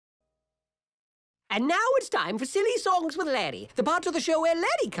And now it's time for Silly Songs with Larry, the part of the show where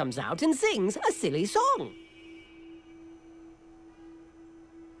Larry comes out and sings a silly song.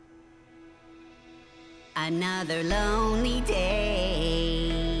 Another lonely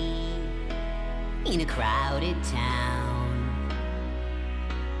day in a crowded town,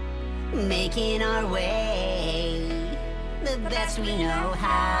 making our way the best we know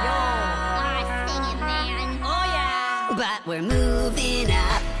how. Yo, singing, man. Oh yeah! But we're moving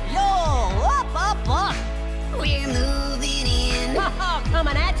up. Yo, up. We're moving in. Oh,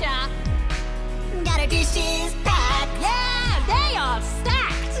 coming at ya. Got our dishes packed. Yeah, they are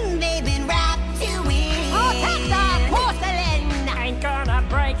stacked. They've been wrapped to win. Protect the porcelain. Ain't gonna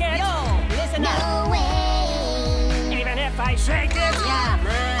break it. Yo, listen up. No way. Even if I shake it. Yeah,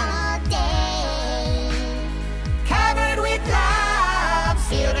 man. All day. Covered with love,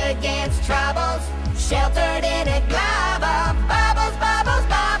 sealed against troubles, sheltered in a glove of bubbles, bubbles,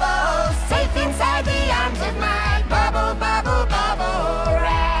 bubbles, safe inside the arms of my bubble, bubble, bubble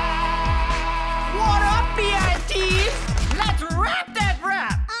wrap. What up, BITs? Let's wrap that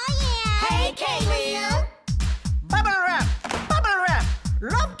wrap. Oh, yeah. Hey, Kaylee. Bubble wrap.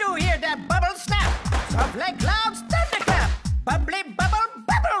 Love to hear that bubble snap. Soft like clouds, thunderclap. Bubbly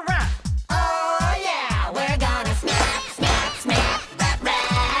bubble wrap. Oh yeah, we're gonna snap, snap, snap, rap,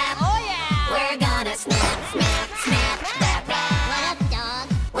 rap. Oh, yeah. We're gonna snap, snap, snap, rap, rap. What up, dog?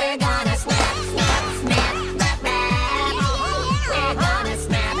 We're gonna snap, snap, snap, rap, rap. We're gonna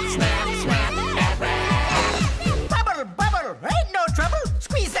snap, snap, snap, rap, rap. Bubble, ain't no trouble.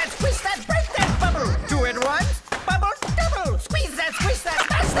 Squeeze that, break that bubble. Do it once, bubble double. Squeeze that,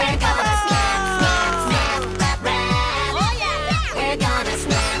 that's We're that gonna bubble. snap, snap, snap, rap, rap. Oh, yeah. We're gonna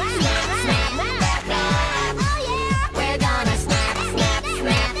snap, snap, snap, rap, rap. Oh, yeah. We're gonna snap, snap,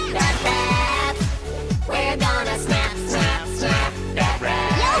 snap, rap, rap. We're gonna snap, snap, snap, rap,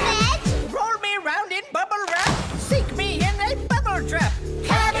 rap. Yo, Veg. Roll me round in bubble wrap. Seek me in a bubble trap.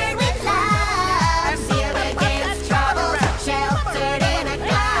 Covered with love, sealed against trouble, sheltered in a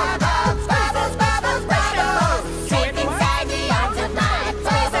cloud of bubbles, bubbles, bubbles, safe inside the arms of my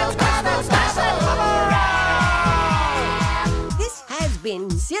bubbles, bubbles, bubble wrap. This has been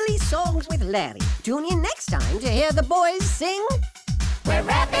Silly Songs with Larry. Tune in next time to hear the boys sing. We're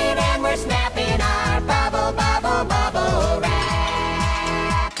rapping and we're snapping our bubble, bubble, bubble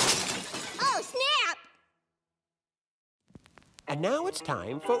wrap. Oh, snap. And now it's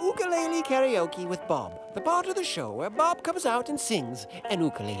time for ukulele karaoke with Bob, the part of the show where Bob comes out and sings an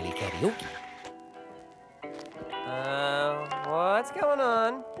ukulele karaoke. What's going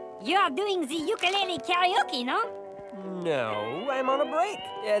on? You are doing the ukulele karaoke, no? No, I'm on a break.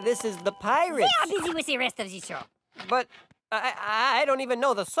 This is the They Pirates. are busy with the rest of the show. But I don't even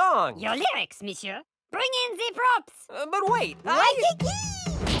know the song. Your lyrics, monsieur. Bring in the props. But wait,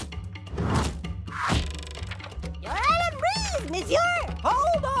 You're Alan Breeze, monsieur.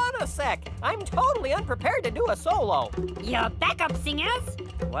 Hold on a sec. I'm totally unprepared to do a solo. Your backup singers?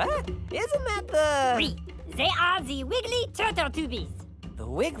 What? Isn't that the... Oui, they are the Wiggly Turtle Tubies. The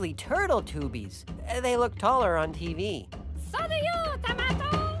Wiggly Turtle Tubies. They look taller on TV. So do you,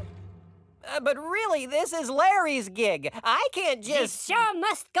 Tomato. But really, this is Larry's gig. I can't This just... show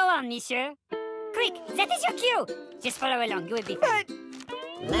must go on, monsieur. Quick, that is your cue. Just follow along, you will be fine.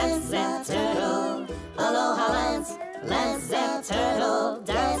 Lance that turtle, aloha Lance. Lance that turtle,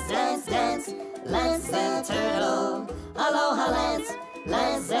 dance, dance, dance. Lance that turtle, aloha Lance.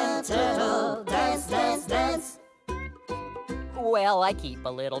 Lance that turtle, dance, dance, dance. Well, I keep a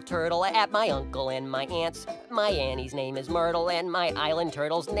little turtle at my uncle and my aunt's. My Annie's name is Myrtle, and my island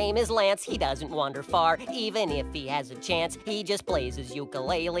turtle's name is Lance. He doesn't wander far, even if he has a chance. He just plays his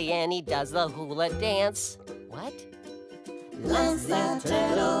ukulele and he does the hula dance. What? Lance that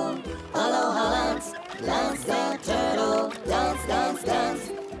turtle, aloha Lance. Lance that turtle, dance, dance,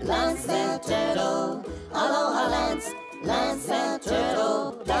 dance. Lance that turtle, aloha Lance. Lance that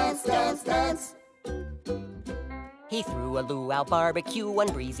turtle, dance, dance, dance. He threw a luau barbecue one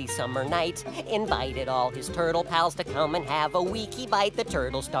breezy summer night, invited all his turtle pals to come and have a weeky bite. The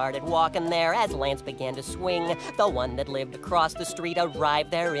turtle started walking there as Lance began to swing. The one that lived across the street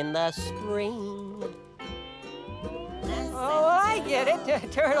arrived there in the spring. Oh, I get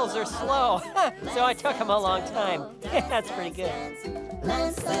it. Turtles are slow, so it took him a long time. That's pretty good.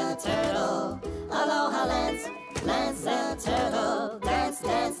 Lance that turtle, aloha Lance. Lance that turtle, dance,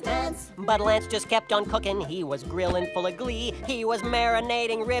 dance, dance. But Lance just kept on cooking. He was grilling full of glee. He was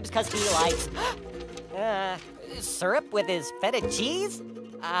marinating ribs because he likes syrup with his feta cheese.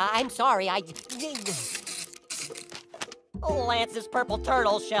 I'm sorry, Lance's purple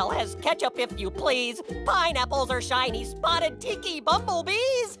turtle shell has ketchup, if you please. Pineapples are shiny, spotted tiki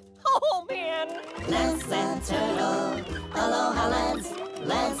bumblebees. Oh, man. Lance and Turtle. Aloha, Lance.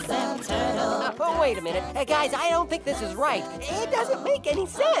 Lance and Turtle. Oh, wait a minute. Guys, I don't think this is right. It doesn't make any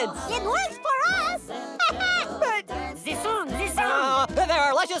sense. It works for us! But The song! there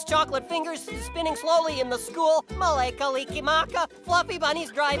are luscious chocolate fingers spinning slowly in the school. Maleka Likimaka, fluffy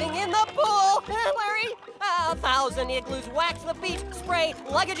bunnies driving in the pool. Larry, 1,000 igloos wax the beach, spray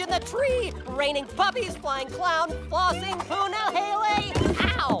luggage in the tree, raining puppies, flying clown, flossing, Puna Hele.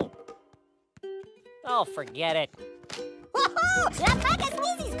 Ow! Oh, forget it. Woohoo! Alpaca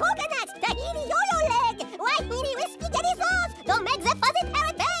sneezes, coconuts, Tahiti yo-yo leg, Wahine with spaghetti sauce, don't make the fuzzy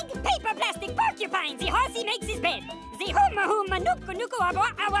parrot beg. Paper plastic porcupine, the horsey makes his bed. The huma nuku nuku abo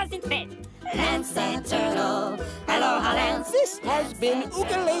wasn't fed. Lance and Turtle. Aloha, Lance. This has been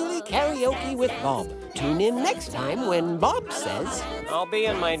Ukulele Karaoke with Bob. Tune in next time when Bob says, I'll be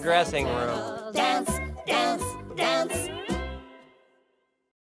in my dressing room. Dance, dance, dance.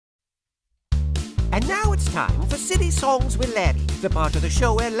 And now it's time for Silly Songs with Larry, the part of the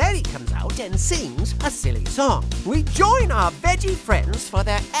show where Larry comes out and sings a silly song. We join our veggie friends for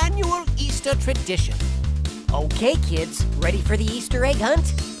their annual Easter tradition. Okay, kids, ready for the Easter egg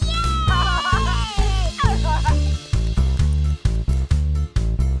hunt?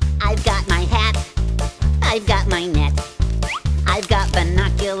 I've got my hat, I've got my net, I've got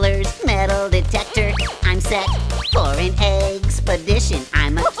binoculars, metal detector. I'm set for an expedition.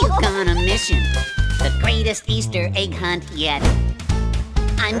 I'm a cuke on a mission, the greatest Easter egg hunt yet.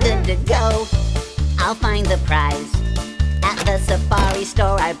 I'm good to go, I'll find the prize. At the safari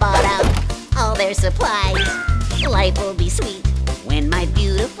store I bought out all their supplies. Life will be sweet when my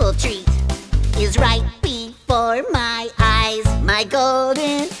beautiful treat is right before my eyes. My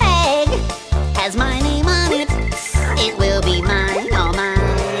golden egg has my name on it. It will be mine, all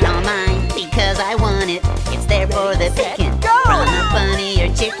mine, because I want it. It's there for the picking, from a bunny or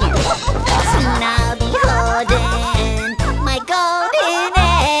chicken. Soon I'll be holding my golden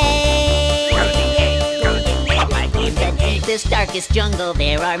egg. In the deepest, darkest jungle,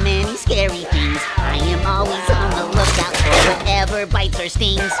 there are many scary things. I am always on the lookout for whatever bites or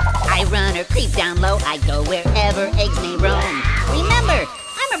stings. I run or creep down low, I go wherever eggs may roam. Remember,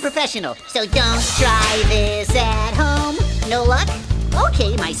 I'm a professional, so don't try this at home. No luck?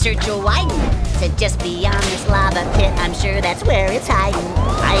 Okay, my search will widen to just beyond this lava pit. I'm sure that's where it's hiding.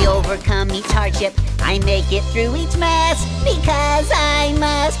 I overcome each hardship, I make it through each mess, because I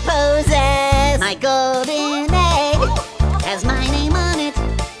must possess my golden egg. Has my name on it.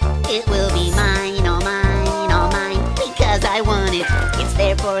 It will be mine, all mine, because I want it. It's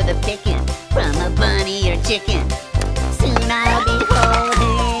there for the picking, from a bunny or chicken. Soon I'll be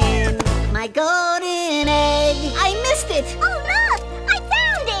holding my golden egg. I missed it! Oh look, I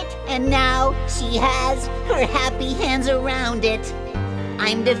found it! And now she has her happy hands around it.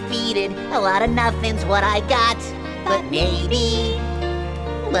 I'm defeated, a lot of nothing's what I got. But maybe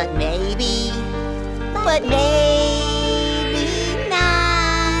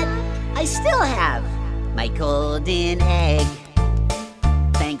not. I still have my golden egg,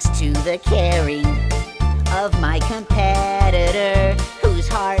 thanks to the caring of my competitor, whose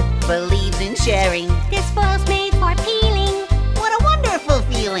heart believes in sharing. This foil's made for peeling. What a wonderful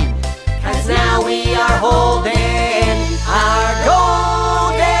feeling! 'Cause now we are holding our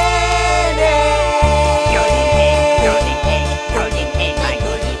golden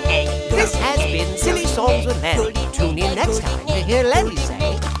egg. This has been Silly Songs with Larry. Tune in next time to hear Larry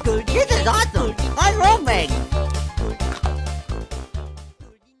say, This is awesome! I love eggs!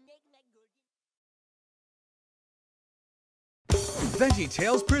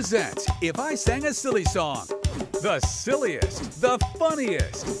 VeggieTales presents If I Sang a Silly Song. The silliest, the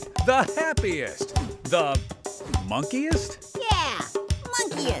funniest, the happiest, the monkiest? Yeah,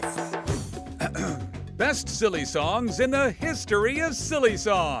 monkeys! Best silly songs in the history of silly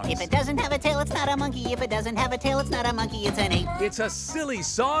songs. If it doesn't have a tail, it's not a monkey. If it doesn't have a tail, it's not a monkey. It's an ape. It's a silly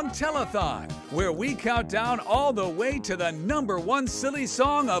song telethon where we count down all the way to the #1 silly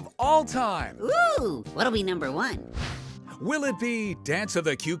song of all time. Ooh, what'll be #1? Will it be Dance of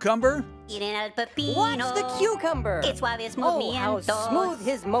the Cucumber? What's the cucumber? It's why this Oh, how smooth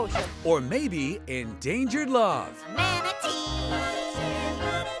his motion. Or maybe Endangered Love? Manatee,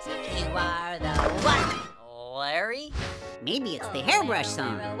 you are the one. Larry? Maybe it's the hairbrush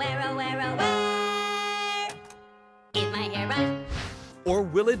song. Is my hairbrush? Or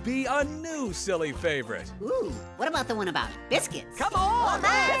will it be a new silly favorite? Ooh, what about the one about biscuits? Come on,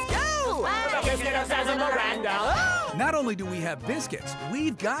 let's go! Not only do we have biscuits,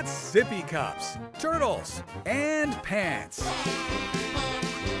 we've got sippy cups, turtles, and pants.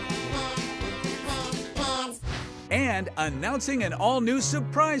 and announcing an all-new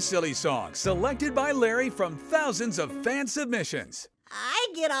surprise silly song selected by Larry from thousands of fan submissions. I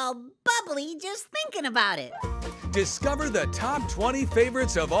get all bubbly just thinking about it. Discover the top 20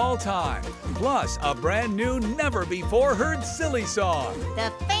 favorites of all time, plus a brand new, never-before-heard silly song.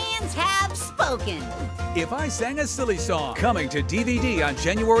 The fans have spoken. If I Sang a Silly Song, coming to DVD on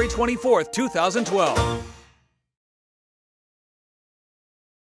January 24th, 2012.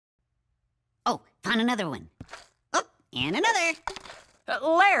 Oh, found another one. Oh, and another.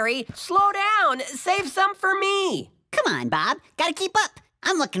 Larry, slow down. Save some for me. Come on, Bob. Gotta keep up.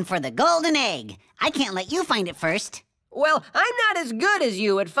 I'm looking for the golden egg. I can't let you find it first. Well, I'm not as good as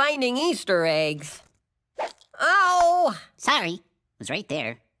you at finding Easter eggs. Oh! Sorry. It was right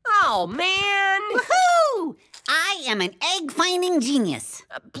there. Oh, man! Woohoo! I am an egg-finding genius.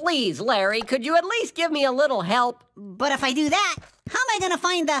 Please, Larry, could you at least give me a little help? But if I do that, how am I gonna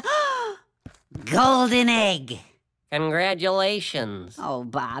find the golden egg? Congratulations. Oh,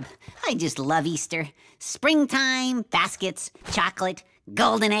 Bob, I just love Easter. Springtime, baskets, chocolate,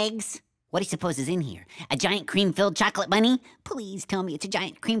 golden eggs. What do you suppose is in here? A giant cream-filled chocolate bunny? Please tell me it's a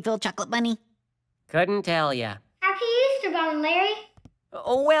giant cream-filled chocolate bunny. Couldn't tell ya. Happy Easter, Bob and Larry.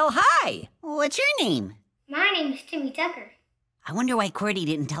 Oh, well, hi. What's your name? My name is Timmy Tucker. I wonder why QWERTY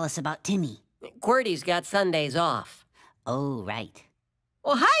didn't tell us about Timmy. QWERTY's got Sundays off. Oh, right.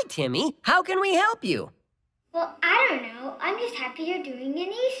 Well, hi, Timmy. How can we help you? Well, I don't know. I'm just happy you're doing an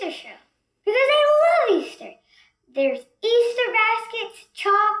Easter show. Because I love Easter. There's Easter baskets,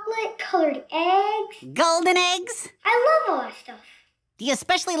 chocolate, colored eggs. Golden eggs? I love all that stuff. Do you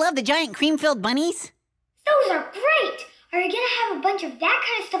especially love the giant cream-filled bunnies? Those are great. Are you going to have a bunch of that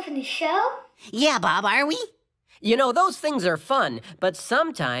kind of stuff in the show? Yeah, Bob, are we? You know, those things are fun, but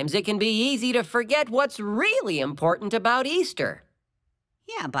sometimes it can be easy to forget what's really important about Easter.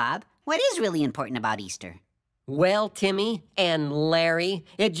 Yeah, Bob. What is really important about Easter? Well, Timmy and Larry,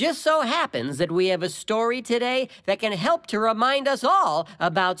 it just so happens that we have a story today that can help to remind us all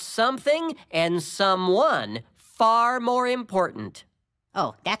about something and someone far more important.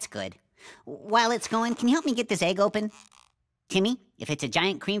 Oh, that's good. While it's going, can you help me get this egg open? Timmy, if it's a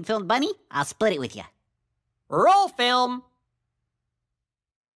giant cream-filled bunny, I'll split it with you. Roll film!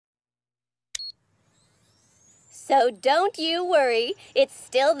 So don't you worry, it's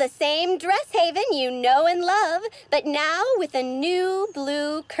still the same dress haven you know and love, but now with a new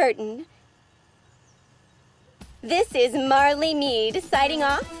blue curtain. This is Marley Mead signing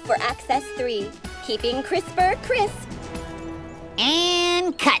off for Access 3, keeping crisper crisp.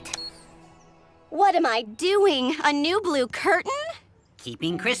 And cut. What am I doing? A new blue curtain?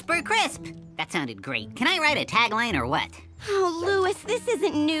 Keeping crisper crisp. That sounded great. Can I write a tagline or what? Oh, Louis, this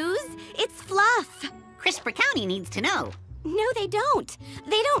isn't news. It's fluff. Crisper County needs to know. No, they don't.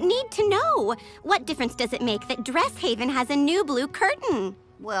 They don't need to know. What difference does it make that Dress Haven has a new blue curtain?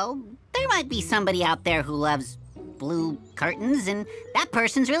 Well, there might be somebody out there who loves blue curtains, and that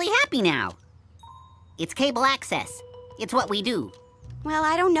person's really happy now. It's cable access. It's what we do. Well,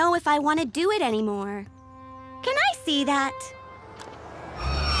 I don't know if I want to do it anymore. Can I see that?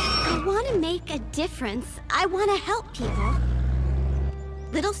 I want to make a difference. I want to help people.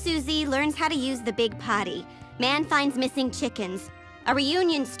 Little Susie learns how to use the big potty. Man finds missing chickens. A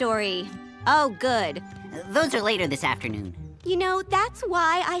reunion story. Oh, good. Those are later this afternoon. You know, that's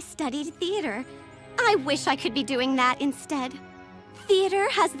why I studied theater. I wish I could be doing that instead. Theater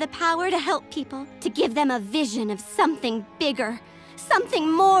has the power to help people, to give them a vision of something bigger,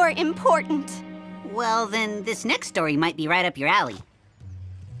 something more important. Well, then this next story might be right up your alley.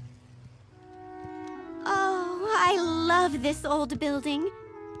 Oh, I love this old building.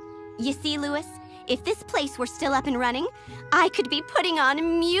 You see, Louis, if this place were still up and running, I could be putting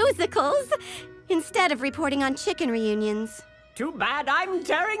on musicals instead of reporting on chicken reunions. Too bad I'm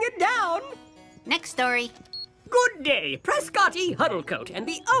tearing it down. Next story. Good day, Prescott E. Huddlecoat, and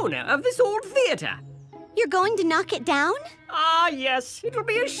the owner of this old theater. You're going to knock it down? Ah, yes. It'll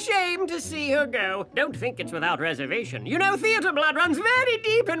be a shame to see her go. Don't think it's without reservation. You know, theater blood runs very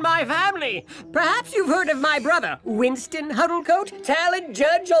deep in my family. Perhaps you've heard of my brother, Winston Huddlecoat, talent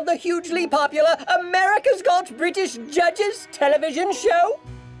judge on the hugely popular America's Got British Judges television show.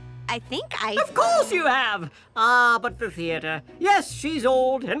 I think Of course you have! Ah, but the theater. Yes, she's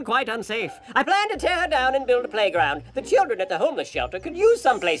old and quite unsafe. I plan to tear her down and build a playground. The children at the homeless shelter could use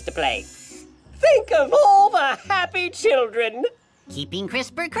someplace to play. Think of all the happy children! Keeping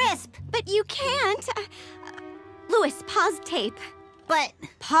crisper crisp. But you can't. Louis, pause tape. But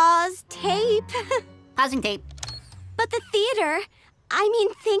Pause tape. pausing tape. But the theater, I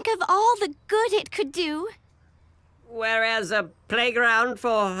mean, think of all the good it could do. Whereas a playground for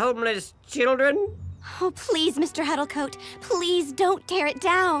homeless children? Oh, please, Mr. Huddlecoat, please don't tear it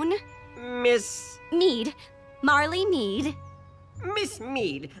down. Miss Mead. Marley Mead. Miss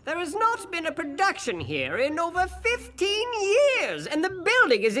Mead, there has not been a production here in over 15 years, and the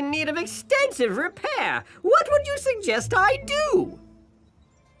building is in need of extensive repair. What would you suggest I do?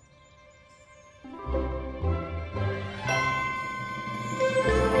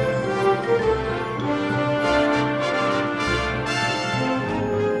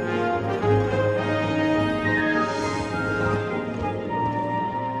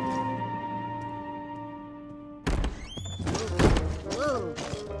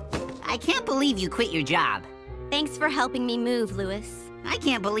 I can't believe you quit your job. Thanks for helping me move, Louis. I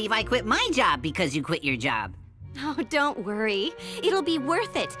can't believe I quit my job because you quit your job. Oh, don't worry. It'll be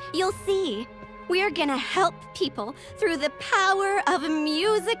worth it. You'll see. We're gonna help people through the power of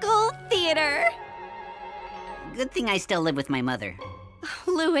musical theater. Good thing I still live with my mother.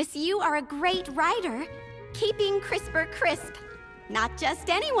 Louis, you are a great writer. Keeping CRISPR crisp. Not just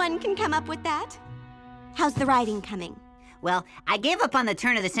anyone can come up with that. How's the writing coming? Well, I gave up on the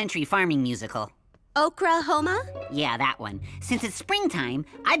turn-of-the-century farming musical. Oklahoma? Yeah, that one. Since it's springtime,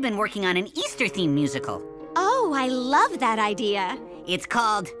 I've been working on an Easter-themed musical. Oh, I love that idea. It's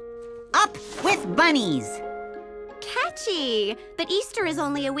called Up with Bunnies. Catchy! But Easter is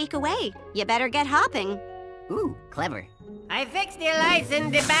only a week away. You better get hopping. Ooh, clever. I fixed the lights in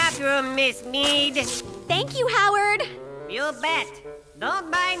the bathroom, Miss Mead. Thank you, Howard. You bet.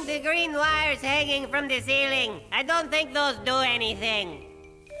 Don't mind the green wires hanging from the ceiling. I don't think those do anything.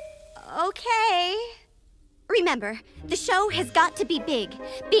 Okay. Remember, the show has got to be big.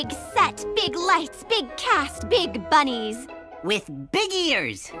 Big set, big lights, big cast, big bunnies. With big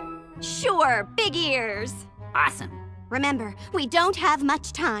ears. Sure, big ears. Awesome. Remember, we don't have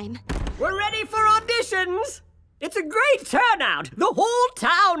much time. We're ready for auditions. It's a great turnout. The whole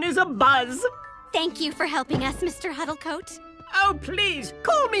town is abuzz. Thank you for helping us, Mr. Huddlecoat. Oh, please,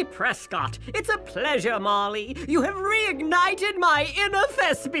 call me Prescott. It's a pleasure, Molly. You have reignited my inner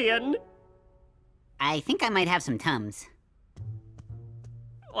thespian. I think I might have some Tums.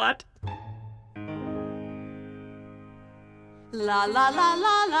 What? La la la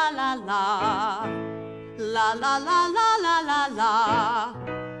la la la la. La la la la la la la.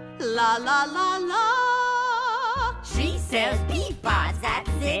 La la la la. She sells peapods at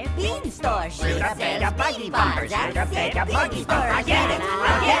the bean store. She sells buggy bumpers at the buggy store. I get it,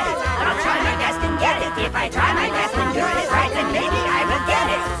 I get it. I'll try my best and get it. If I try my best and do it right, then maybe I will get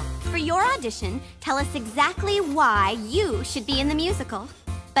it. For your audition, tell us exactly why you should be in the musical.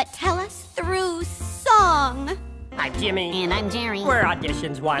 But tell us through song. I'm Jimmy. And I'm Jerry. We're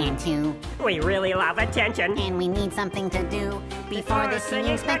auditions 1 And 2. We really love attention. And we need something to do before the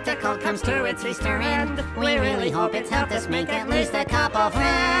singing spectacle comes to its Easter end. We really hope it's helped us make at least a couple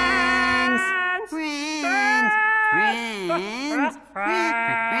friends. Friends. Friends. Friends.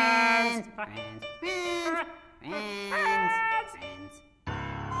 Friends. Friends. Friends.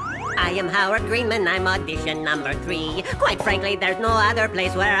 I am Howard Greenman, I'm audition number 3. Quite frankly, there's no other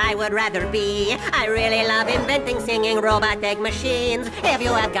place where I would rather be. I really love inventing singing robot egg machines. If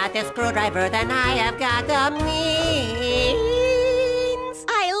you have got the screwdriver, then I have got the means.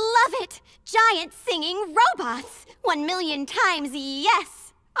 I love it! Giant singing robots! 1,000,000 times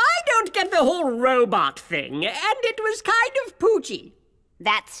yes! I don't get the whole robot thing, and it was kind of poochy.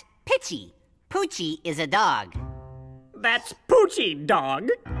 That's Pitchy. Poochie is a dog. That's Poochie,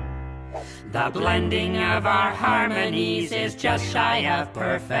 dog. The blending of our harmonies is just shy of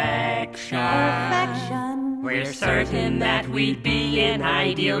perfection. We're certain that we'd be an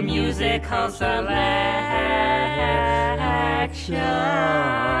ideal musical selection.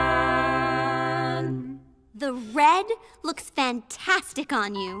 The red looks fantastic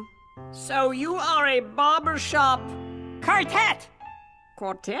on you. So you are a barbershop Quartet!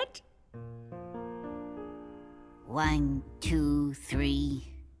 quartet? 1, 2, 3.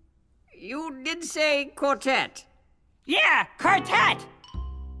 You did say quartet. Yeah, quartet!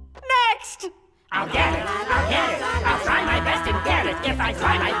 Next! I'll get it, I'll get it. I'll try my best and get it. If I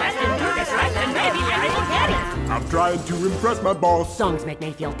try my best and do this right, then maybe I will get it. I'm trying to impress my boss. Songs make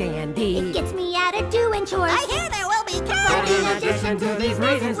me feel dandy. It gets me out of doing chores. I hear there will be candy. In addition to these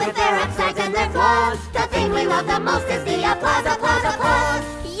reasons with their upsides and their flaws, the thing we love the most is the applause, applause, applause.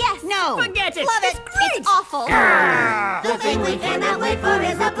 Yes! No! Forget it. Love it! It's awful! The thing we cannot wait for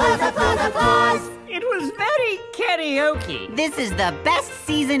is applause, applause, applause. It was very karaoke. This is the best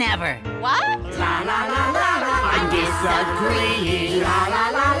season ever. What? La la la la la. I'm disagreeing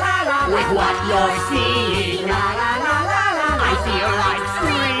with what you're seeing. I feel like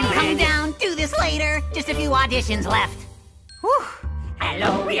screaming. Come down, do this later. Just a few auditions left. Whew.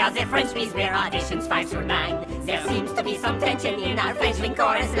 Hello, we are the French Bees, we're auditions 5 through 9. There seems to be some tension in our Frenchling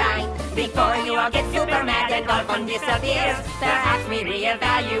chorus line. Before you all get super mad and all fun disappears, perhaps we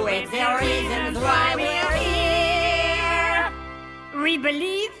reevaluate the reasons why we're here. We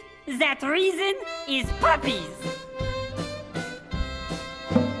believe that reason is puppies.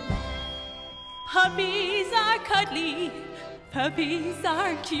 Puppies are cuddly, puppies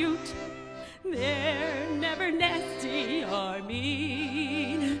are cute. They're never nasty or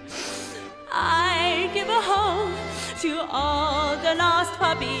mean. I give a home to all the lost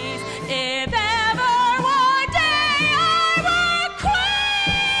puppies. If ever one day I were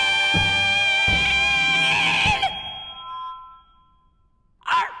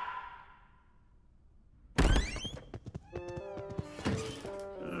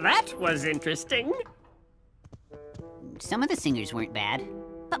queen! That was interesting. Some of the singers weren't bad.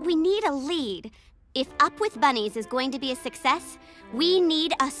 But we need a lead. If Up with Bunnies is going to be a success, we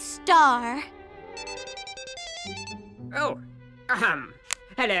need a star. Oh,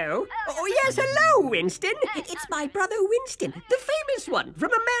 hello? Oh, yes, hello, Winston. It's my brother Winston, the famous one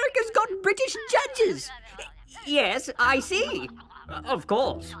from America's Got British Judges. Yes, I see. Of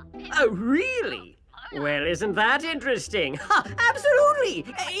course. Oh, really? Well, isn't that interesting? Ha,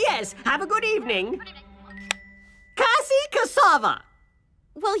 absolutely. Yes, have a good evening. Cassie Cassava.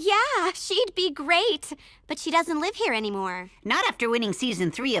 Well, yeah, she'd be great, but she doesn't live here anymore. Not after winning season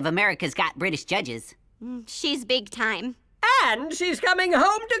 3 of America's Got British Judges. She's big time. And she's coming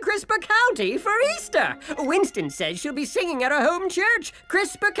home to Crisper County for Easter. Winston says she'll be singing at her home church,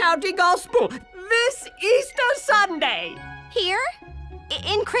 Crisper County Gospel, this Easter Sunday. Here?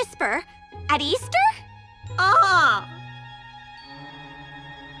 In Crisper? At Easter? Ah!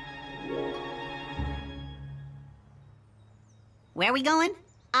 Where are we going?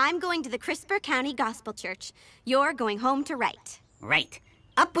 I'm going to the Crisper County Gospel Church. You're going home to write. Right.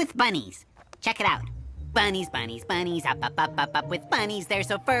 Up with bunnies. Check it out. Bunnies, bunnies, bunnies, up, up, up, up, up with bunnies. They're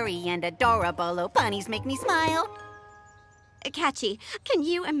so furry and adorable. Oh, bunnies make me smile. Catchy, can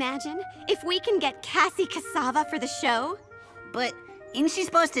you imagine if we can get Cassie Cassava for the show? But isn't she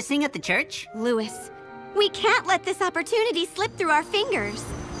supposed to sing at the church? Louis, we can't let this opportunity slip through our fingers.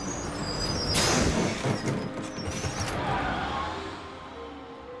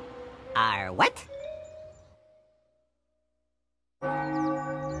 Our what?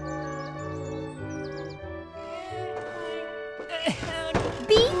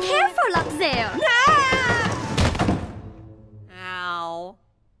 Be careful up there! Ow.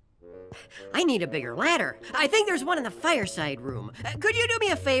 I need a bigger ladder. I think there's one in the fireside room. Could you do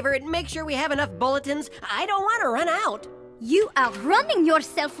me a favor and make sure we have enough bulletins? I don't want to run out. You are running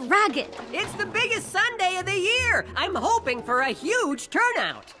yourself ragged. It's the biggest Sunday of the year. I'm hoping for a huge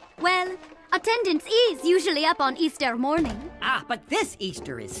turnout. Well, attendance is usually up on Easter morning. Ah, but this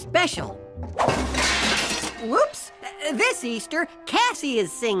Easter is special. Whoops! This Easter, Cassie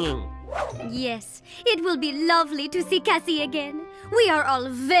is singing. Yes, it will be lovely to see Cassie again. We are all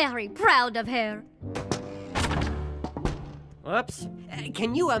very proud of her. Whoops.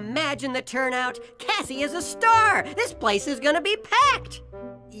 Can you imagine the turnout? Cassie is a star! This place is gonna be packed!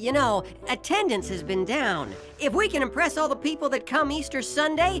 You know, attendance has been down. If we can impress all the people that come Easter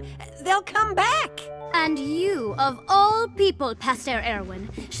Sunday, they'll come back. And you, of all people, Pastor Erwin,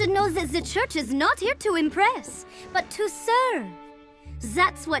 should know that the church is not here to impress, but to serve.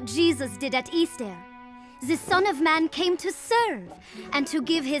 That's what Jesus did at Easter. The Son of Man came to serve and to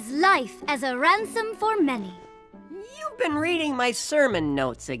give his life as a ransom for many. You've been reading my sermon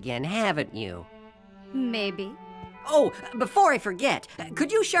notes again, haven't you? Maybe. Oh, before I forget,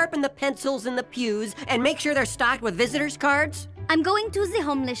 could you sharpen the pencils in the pews and make sure they're stocked with visitors' cards? I'm going to the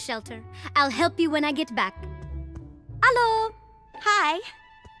homeless shelter. I'll help you when I get back. Hello. Hi.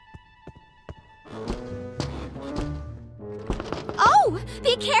 Oh,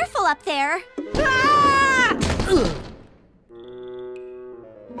 be careful up there. Ah!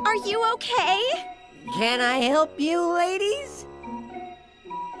 Are you okay? Can I help you, ladies?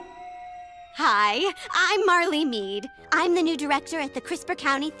 Hi, I'm Marley Mead. I'm the new director at the Crisper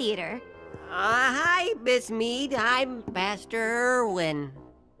County Theater. Hi, Miss Mead. I'm Pastor Erwin.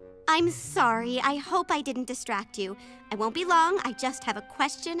 I'm sorry. I hope I didn't distract you. I won't be long. I just have a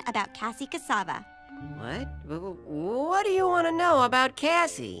question about Cassie Cassava. What? What do you want to know about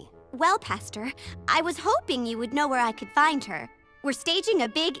Cassie? Well, Pastor, I was hoping you would know where I could find her. We're staging a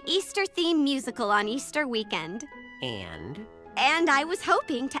big Easter-themed musical on Easter weekend. And I was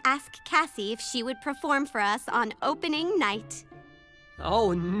hoping to ask Cassie if she would perform for us on opening night.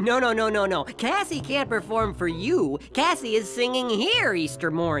 Oh, no. Cassie can't perform for you. Cassie is singing here Easter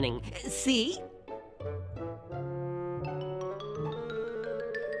morning. See?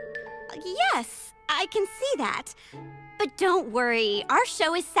 can see that. But don't worry, our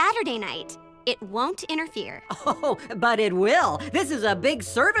show is Saturday night. It won't interfere. Oh, but it will. This is a big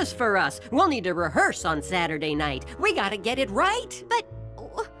service for us. We'll need to rehearse on Saturday night. We gotta get it right. But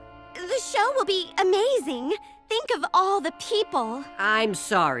the show will be amazing. Think of all the people. I'm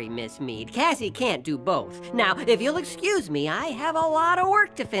sorry, Miss Mead. Cassie can't do both. Now, if you'll excuse me, I have a lot of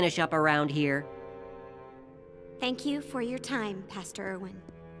work to finish up around here. Thank you for your time, Pastor Irwin.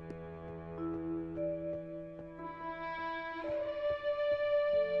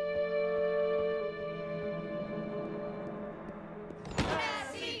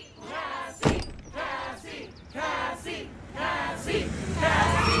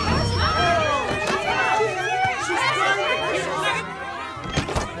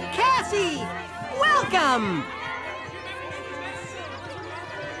 Cassie! Welcome!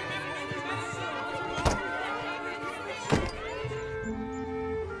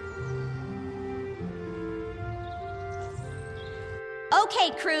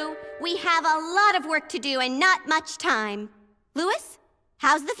 Okay, crew, we have a lot of work to do and not much time. Louis,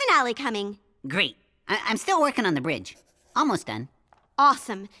 how's the finale coming? Great. I'm still working on the bridge. Almost done.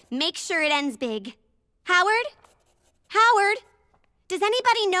 Awesome. Make sure it ends big. Howard? Howard? Does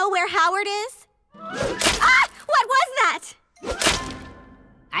anybody know where Howard is? Ah! What was that?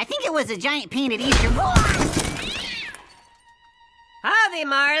 I think it was a giant painted Easter. Howdy,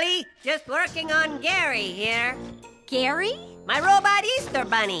 Marley. Just working on Gary here. Gary? My robot Easter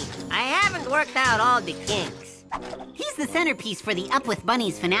bunny. I haven't worked out all the kinks. He's the centerpiece for the Up with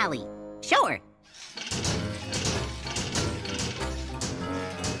Bunnies finale. Show her.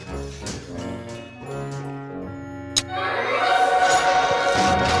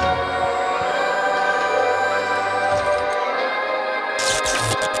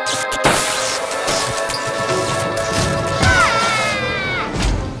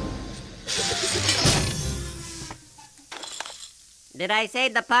 Did I say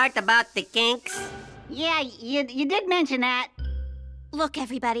the part about the kinks? Yeah, you did mention that. Look,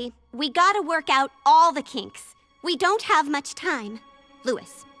 everybody, we gotta work out all the kinks. We don't have much time.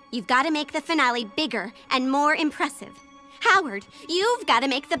 Louis, you've gotta make the finale bigger and more impressive. Howard, you've gotta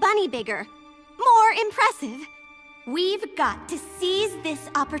make the bunny bigger, more impressive. We've got to seize this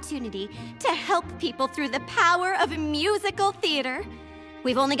opportunity to help people through the power of musical theater.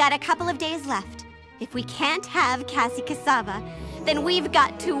 We've only got a couple of days left. If we can't have Cassie Cassava, then we've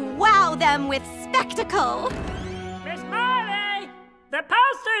got to wow them with spectacle. Miss Marley! The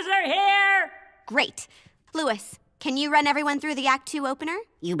posters are here! Great. Louis, can you run everyone through the Act 2 opener?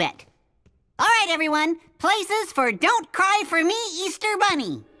 You bet. All right, everyone. Places for Don't Cry For Me, Easter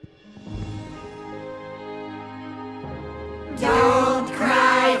Bunny. Don't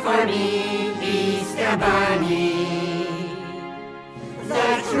cry for me, Easter Bunny.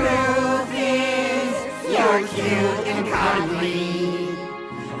 The truth is, you're cute and cuddly.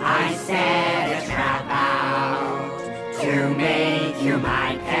 I set a trap out to make you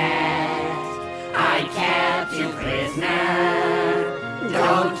my pet. I kept you prisoner.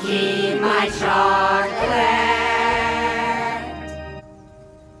 Don't keep my chocolate.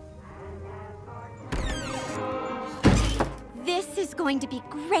 This is going to be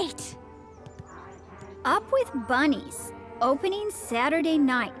great. Up with Bunnies, opening Saturday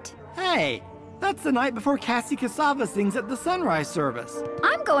night. Hey, that's the night before Cassie Cassava sings at the sunrise service.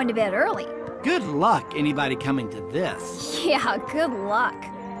 I'm going to bed early. Good luck, anybody coming to this. Yeah, good luck.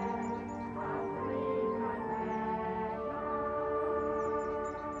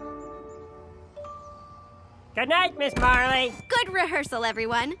 Good night, Miss Marley. Good rehearsal,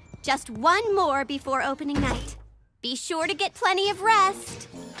 everyone. Just one more before opening night. Be sure to get plenty of rest.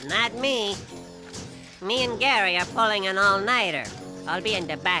 Not me. Me and Gary are pulling an all-nighter. I'll be in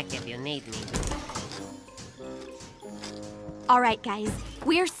the back if you need me. All right, guys.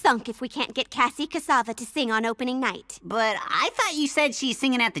 We're sunk if we can't get Cassie Cassava to sing on opening night. But I thought you said she's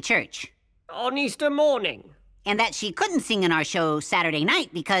singing at the church. On Easter morning. And that she couldn't sing in our show Saturday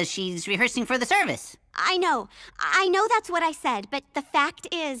night because she's rehearsing for the service. I know that's what I said, but the fact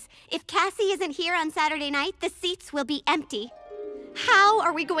is, if Cassie isn't here on Saturday night, the seats will be empty. How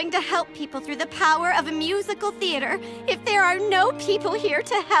are we going to help people through the power of a musical theater if there are no people here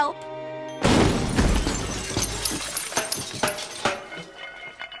to help?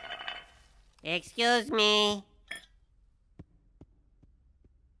 Excuse me.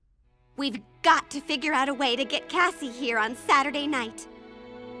 We've got to figure out a way to get Cassie here on Saturday night.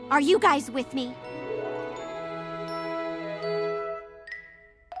 Are you guys with me?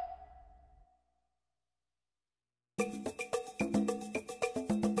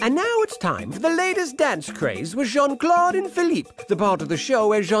 And now it's time for the latest dance craze with Jean-Claude and Philippe, the part of the show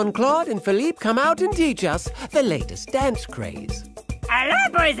where Jean-Claude and Philippe come out and teach us the latest dance craze. Hello,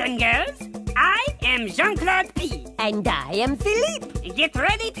 boys and girls. I am Jean-Claude P. And I am Philippe. Get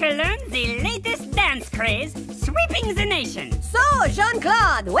ready to learn the latest dance craze sweeping the nation. So,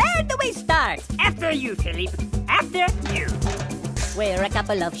 Jean-Claude, where do we start? After you, Philippe. After you. We're a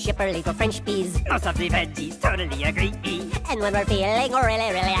couple of shipper little French peas. Most of the veggies totally agree. And when we're feeling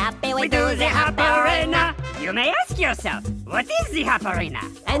really, really happy, we do the Hopperina. You may ask yourself, what is the Hopperina?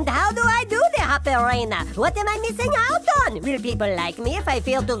 And how do I do the Hopperina? What am I missing out on? Will people like me if I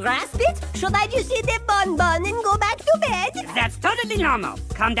fail to grasp it? Should I just eat a bonbon and go back to bed? That's totally normal.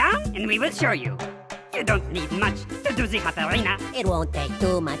 Calm down and we will show you. You don't need much to do the Hopperina. It won't take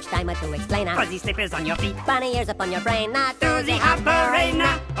too much time to explain. Fuzzy slippers on your feet. Bunny ears up on your brain. Do the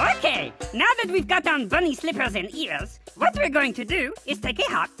Hopperina. Okay, now that we've got on bunny slippers and ears, what we're going to do is take a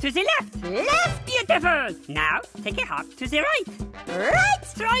hop to the left. Left? Beautiful. Now, take a hop to the right. Right?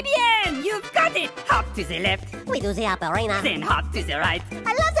 Très bien. You've got it. Hop to the left. We do the Hopperina. Then hop to the right.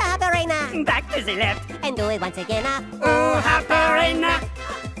 I love the Hopperina. Back to the left. And do it once again. Oh, Hopperina.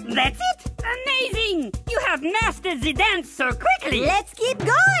 That's it. Amazing! You have mastered the dance so quickly! Let's keep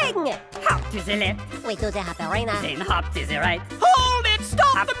going! Hop to the left. We do the Hopperina. Then hop to the right. Hold it!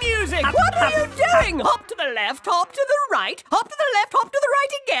 Stop hop, the music! Hop, what hop, are you doing? Hop to the left, hop to the right, hop to the left, hop to the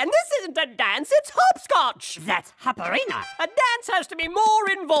right again. This isn't a dance, it's hopscotch. That's Hopperina. A dance has to be more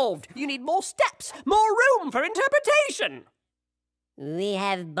involved. You need more steps, more room for interpretation. We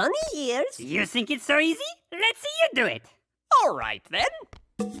have bunny ears. You think it's so easy? Let's see you do it. All right, then.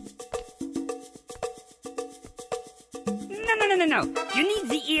 No. You need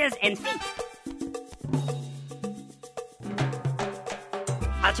the ears and feet.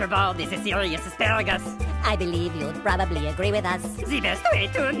 Archibald is a serious asparagus. I believe you'd probably agree with us. The best way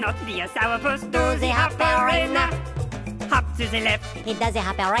to not be a sourpuss. Do the Hopperina. Hop to the left. He does the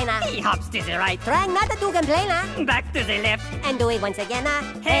Hopperina. He hops to the right. Trying not to complain. Back to the left. And do it once again.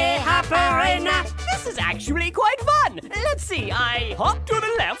 Hey, Hopperina. This is actually quite fun. Let's see. I hop to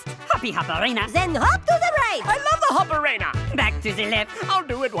the left. Hoppy Hopperina. Then hop to the right. I love the Hopperina. Back to the left. I'll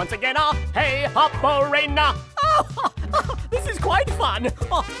do it once again. Hey, Hopperina. This is quite fun.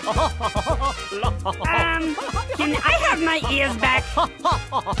 Can I have my ears back? Okay,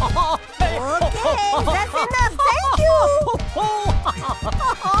 that's enough. Thank you.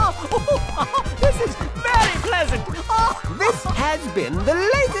 This is very pleasant. This has been the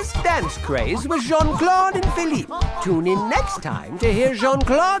latest dance craze with Jean-Claude and Philippe. Tune in next time to hear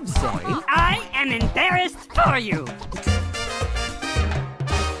Jean-Claude say, I am embarrassed for you.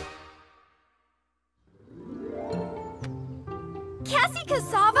 Cassie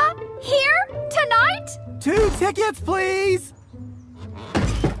Cassava? Here? Tonight? 2 tickets, please!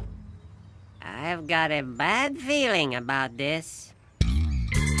 I've got a bad feeling about this.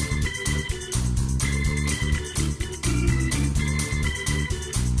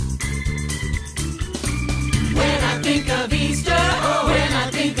 When I think of Easter, when I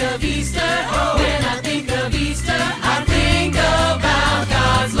think of Easter, when I think of Easter, I think about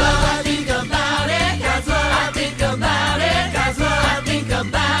God's love. I think about it, God's love. I think about it, God's love. I think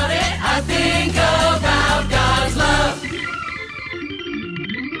about it, I think about God's love.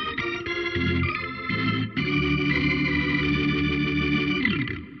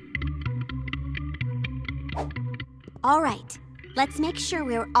 All right, let's make sure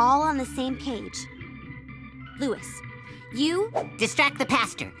we're all on the same page. Lewis, you... Distract the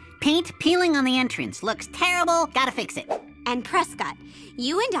pastor. Paint peeling on the entrance. Looks terrible. Gotta fix it. And Prescott,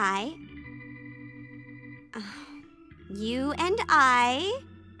 you and I...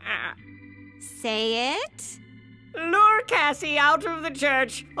 Say it. Lure Cassie out of the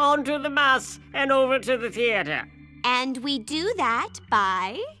church, onto the bus, and over to the theater. And we do that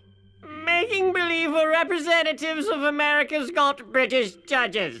by... Making believe we're representatives of America's Got British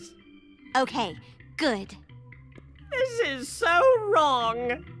Judges. Okay, good. This is so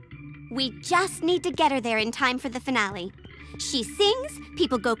wrong. We just need to get her there in time for the finale. She sings,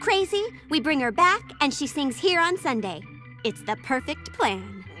 people go crazy, we bring her back, and she sings here on Sunday. It's the perfect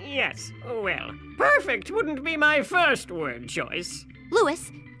plan. Yes, well, perfect wouldn't be my first word choice.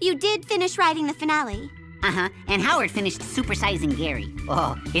 Lewis, you did finish writing the finale. Uh-huh, and Howard finished supersizing Gary.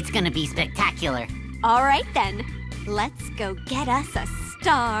 Oh, it's gonna be spectacular. All right then, let's go get us a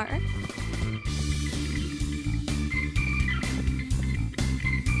star.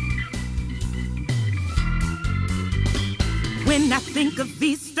 When I think of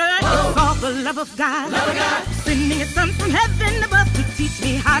Easter, it's all the love of God. Sending his son from heaven above to teach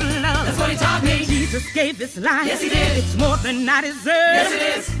me how to love. That's what he taught me. Jesus gave me this life. Yes, he did. It's more than I deserve. Yes, it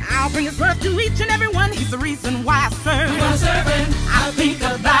is. I'll bring his love to each and every one. He's the reason why I serve. You wanna serve him? I'll think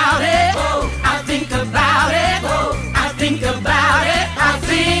about it. Whoa. I'll think about it. Whoa. I'll think about it. I'll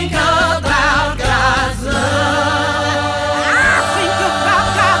think about God's love. I'll think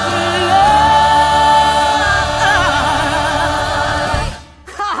about God's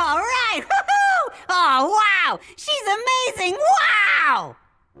love. All right. Woo-hoo! Oh, wow. She's amazing. Wow.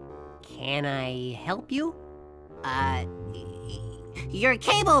 Can I help you? Your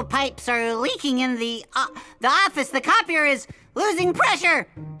cable pipes are leaking in the office. The copier is losing pressure.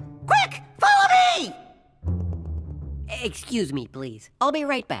 Quick, follow me! Excuse me, please. I'll be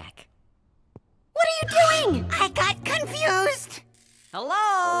right back. What are you doing? I got confused.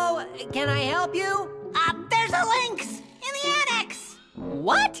 Hello? Can I help you? There's a lynx in the annex.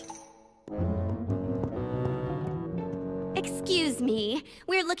 What? Excuse me.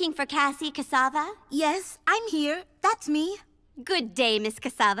 We're looking for Cassie Cassava. Yes, I'm here. That's me. Good day, Miss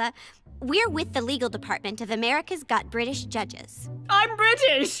Cassava. We're with the legal department of America's Got British Judges. I'm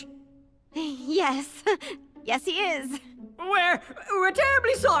British! Yes. Yes, he is. We're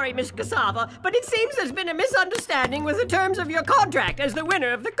terribly sorry, Miss Cassava, but it seems there's been a misunderstanding with the terms of your contract as the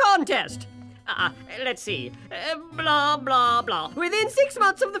winner of the contest. Let's see. Blah, blah, blah. Within 6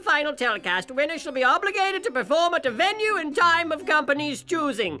 months of the final telecast, winner shall be obligated to perform at a venue and time of company's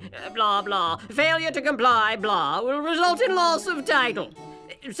choosing. Blah, blah. Failure to comply, blah, will result in loss of title.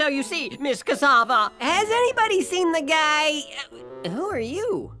 So you see, Miss Cassava, Has anybody seen the guy? Who are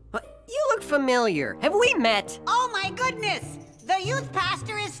you? You look familiar. Have we met? Oh my goodness! The youth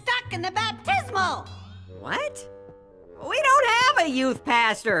pastor is stuck in the baptismal. What? We don't have a youth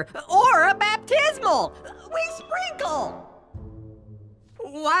pastor or a baptismal. We sprinkle.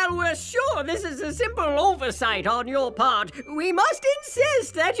 while we're sure this is a simple oversight on your part, we must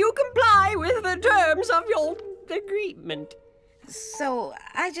insist that you comply with the terms of your agreement. So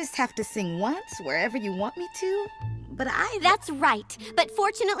I just have to sing once wherever you want me to? But That's right. But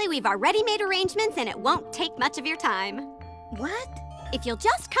fortunately, we've already made arrangements and it won't take much of your time. What? If you'll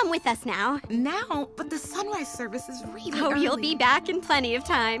just come with us now. Now? But the sunrise service is really early. You'll be back in plenty of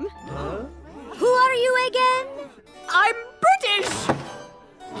time. Huh? Who are you again? I'm British!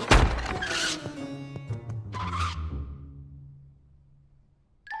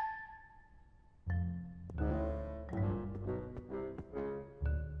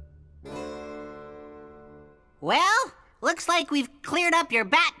 Well, looks like we've cleared up your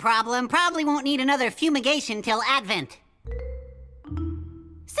bat problem. Probably won't need another fumigation till Advent.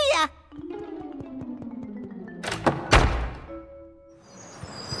 See ya!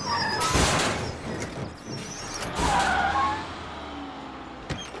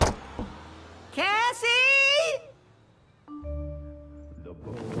 Cassie!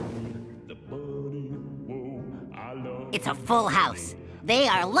 It's a full house. They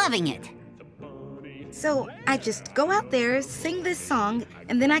are loving it. So I just go out there, sing this song,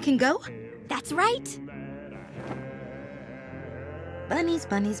 and then I can go? That's right. Bunnies,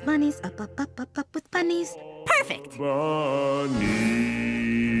 bunnies, bunnies, up, up, up, up, up with bunnies. Perfect.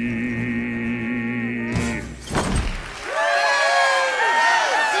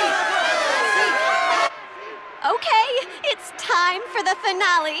 Okay, it's time for the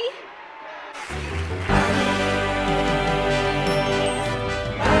finale.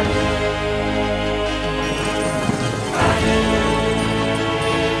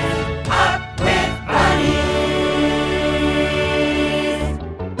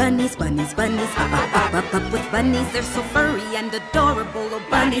 Bunnies, bunnies, bunnies, up, up, up, up, up with bunnies. They're so furry and adorable. Oh,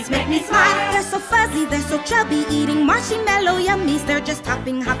 bunnies make me smile. They're so fuzzy, they're so chubby, eating marshmallow yummies. They're just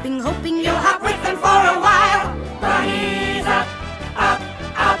hopping, hopping, hoping you'll hop with them for a while. Bunnies up, up,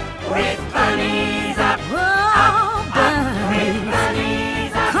 up with bunnies up. Oh, bunnies.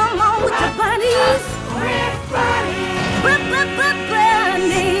 Bunnies up. Come on with the bunnies. With bunnies. Bunnies.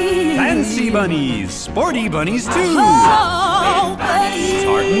 Fancy bunnies, sporty bunnies too. Oh, bunnies.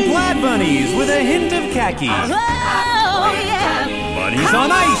 Tartan plaid bunnies with a hint of khaki. Oh, yeah. Bunnies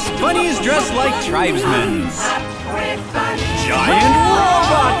on ice, bunnies dressed like tribesmen. Giant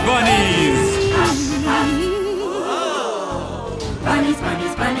robot bunnies. Bunnies,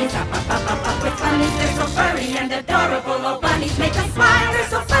 bunnies, bunnies, up, up, up, up, up with bunnies. They're so furry and adorable. Oh, bunnies make us smile. They're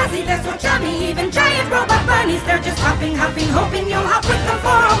so fuzzy, they're so chummy. Even giant robot bunnies, they're just hopping, hopping, hoping you'll hop with them for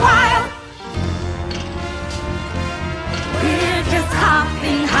a while. We're just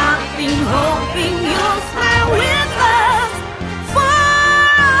hopping, hopping, hoping you'll smile with us for a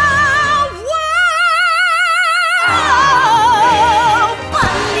while.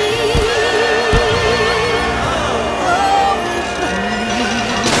 Bunnies.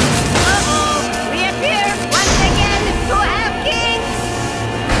 We appear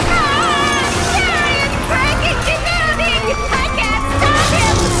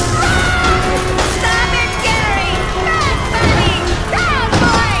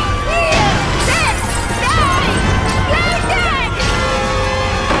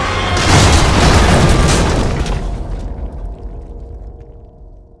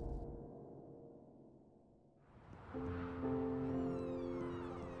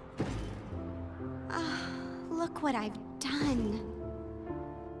Look what I've done.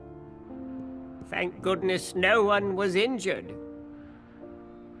 Thank goodness no one was injured.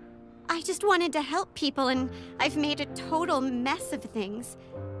 I just wanted to help people, and I've made a total mess of things.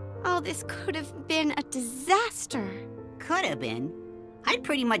 Oh, this could have been a disaster. Could have been? I'd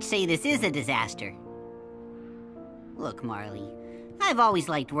pretty much say this is a disaster. Look, Marley, I've always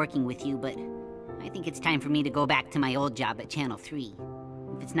liked working with you, but I think it's time for me to go back to my old job at Channel 3,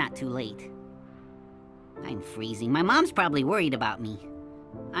 if it's not too late. I'm freezing. My mom's probably worried about me.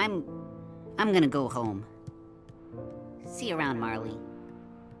 I'm gonna go home. See you around, Marley.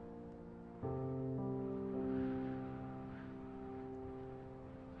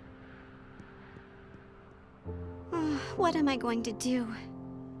 What am I going to do?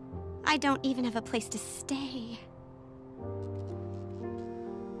 I don't even have a place to stay.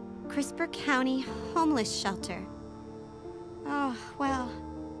 Crisper County Homeless Shelter. Oh, well,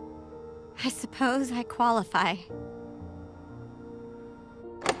 I suppose I qualify.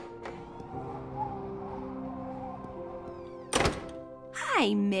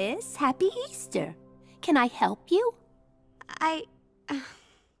 Hi, miss. Happy Easter. Can I help you? I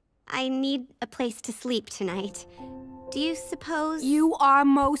need a place to sleep tonight. Do you suppose... You are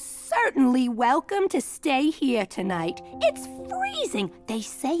most certainly welcome to stay here tonight. It's freezing. They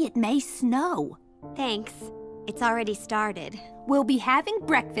say it may snow. Thanks. It's already started. We'll be having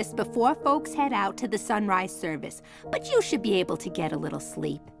breakfast before folks head out to the sunrise service, but you should be able to get a little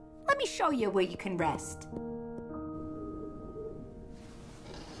sleep. Let me show you where you can rest.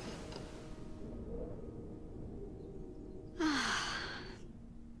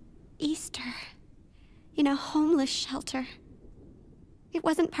 Easter. In a homeless shelter. It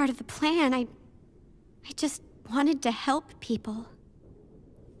wasn't part of the plan. I just wanted to help people.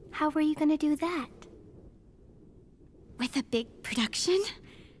 How were you gonna do that? With a big production?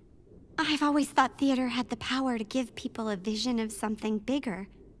 I've always thought theater had the power to give people a vision of something bigger.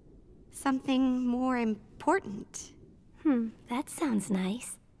 Something more important. That sounds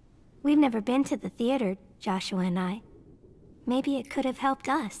nice. We've never been to the theater, Joshua and I. Maybe it could have helped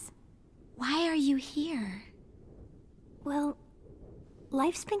us. Why are you here? Well,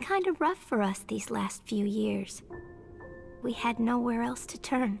 life's been kind of rough for us these last few years. We had nowhere else to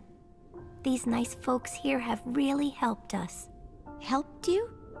turn. These nice folks here have really helped us. Helped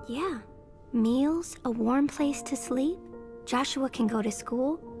you? Yeah. Meals, a warm place to sleep. Joshua can go to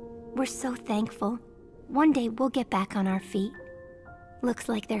school. We're so thankful. One day we'll get back on our feet. Looks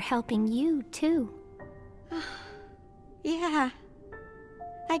like they're helping you, too. Yeah.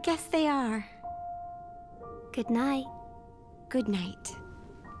 I guess they are. Good night. Good night.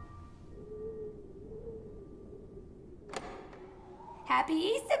 Happy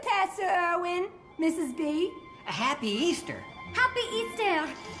Easter, Pastor Irwin. Mrs. B. A happy Easter. Happy Easter!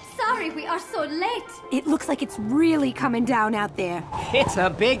 Sorry we are so late. It looks like it's really coming down out there. It's a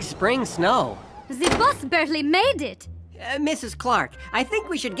big spring snow. The bus barely made it. Mrs. Clark, I think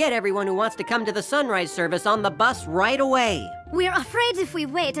we should get everyone who wants to come to the sunrise service on the bus right away. We're afraid if we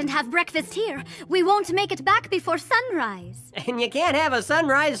wait and have breakfast here, we won't make it back before sunrise. And you can't have a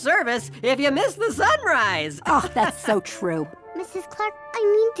sunrise service if you miss the sunrise. Oh, that's so true. Mrs. Clark,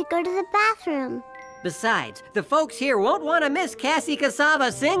 I need to go to the bathroom. Besides, the folks here won't want to miss Cassie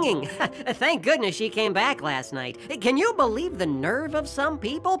Cassava singing. Thank goodness she came back last night. Can you believe the nerve of some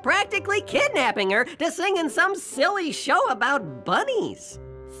people practically kidnapping her to sing in some silly show about bunnies?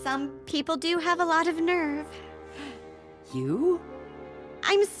 Some people do have a lot of nerve. You?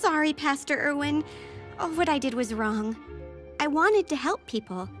 I'm sorry, Pastor Irwin. Oh, what I did was wrong. I wanted to help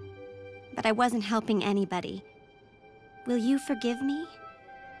people, but I wasn't helping anybody. Will you forgive me?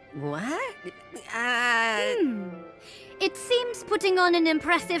 What? It seems putting on an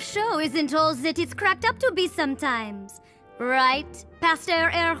impressive show isn't all that it's cracked up to be sometimes. Right,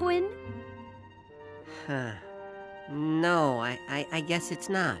 Pastor Irwin? No, I guess it's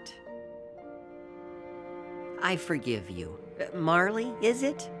not. I forgive you. Marley, is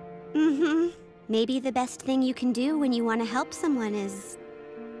it? Mm-hmm. Maybe the best thing you can do when you want to help someone is,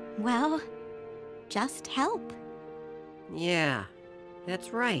 well, just help. Yeah,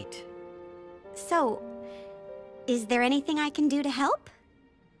 that's right. So, is there anything I can do to help?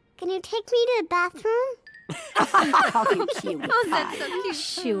 Can you take me to the bathroom? How cute. Oh, that's so cute.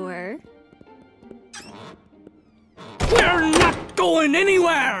 Sure. We're not going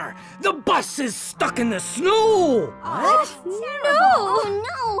anywhere! The bus is stuck in the snow! What? No!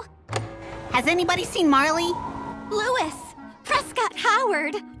 Oh, no! Has anybody seen Marley? Lewis! Prescott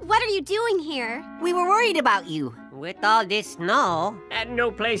Howard! What are you doing here? We were worried about you. With all this snow. And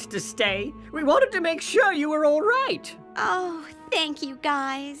no place to stay. We wanted to make sure you were all right. Oh, thank you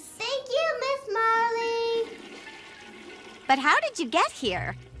guys. Thank you, Miss Marley. But how did you get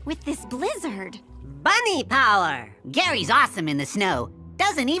here with this blizzard? Bunny power! Gary's awesome in the snow.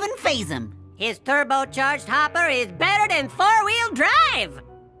 Doesn't even faze him. His turbocharged hopper is better than four-wheel drive!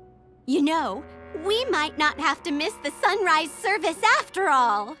 You know, we might not have to miss the sunrise service after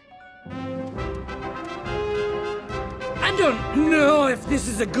all. I don't know if this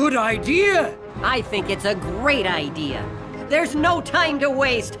is a good idea. I think it's a great idea. There's no time to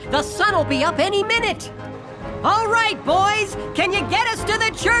waste. The sun will be up any minute. All right, boys, can you get us to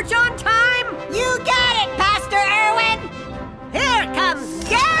the church on time? You got it, Pastor Irwin! Here comes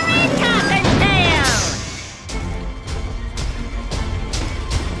Gary Cottontail!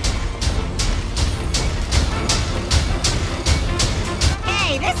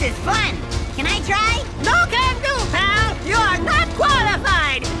 Hey, this is fun! Can I try? No can do, pal! You are not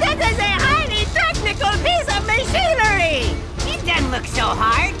qualified! This is a highly technical piece of machinery! It doesn't look so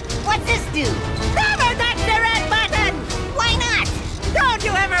hard. What's this do? Never touch the red button! Why not? Don't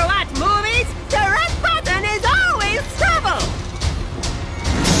you ever watch movies? The red button is always trouble!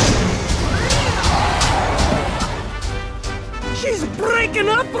 She's breaking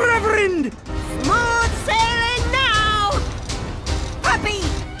up, Reverend! Smooth sailing now! Puppy!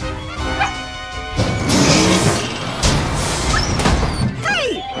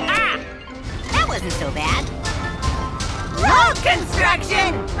 Hey! Ah! That wasn't so bad. Road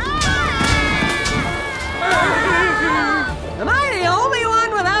construction! Am I the only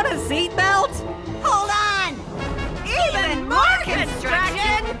one without a seatbelt? Hold on! Even more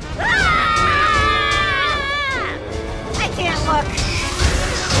construction! I can't look.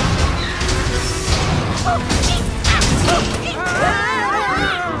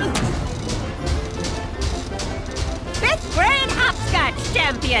 Fifth grade hopscotch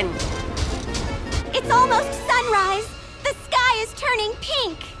champion! It's almost sunrise. The sky is turning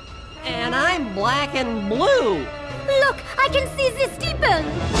pink. And I'm black and blue. Look, I can see the steeple.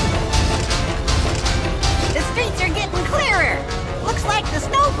 The streets are getting clearer. Looks like the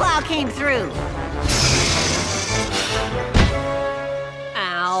snowplow came through.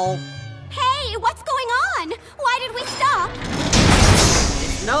 Ow. Hey, what's going on? Why did we stop? The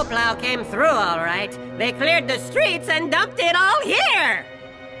snowplow came through, all right. They cleared the streets and dumped it all here.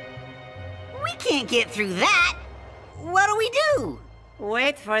 We can't get through that. What do we do?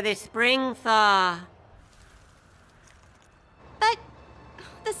 Wait for the spring thaw. But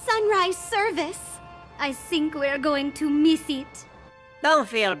the sunrise service. I think we're going to miss it. Don't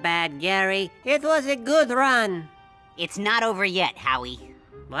feel bad, Gary. It was a good run. It's not over yet, Howie.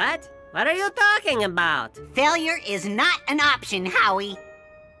 What? What are you talking about? Failure is not an option, Howie.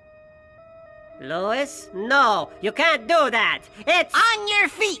 Louis? No, you can't do that. It's... On your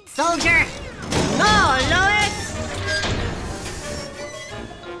feet, soldier! No, Louis!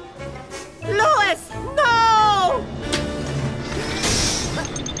 Louis, no!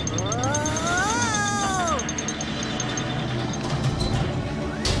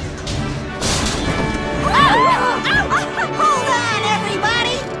 Hold on,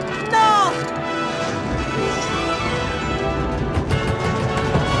 everybody! No!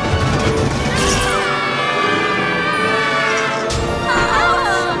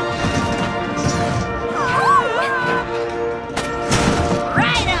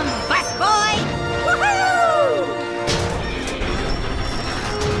 Ride 'em, busboy! Woohoo!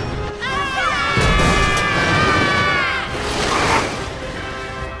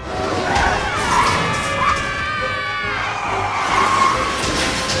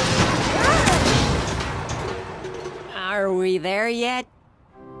 Are we there yet?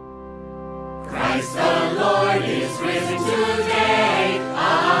 Christ the Lord is risen today.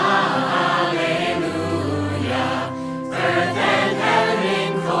 Alleluia. Earth and heaven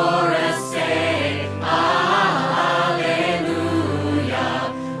in chorus say, Alleluia.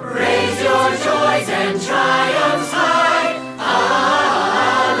 Raise your joys and triumphs high.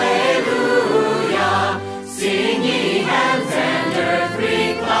 Alleluia. Sing ye heavens and earth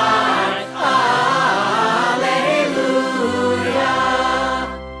reply.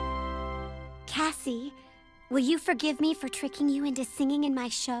 Cassie, will you forgive me for tricking you into singing in my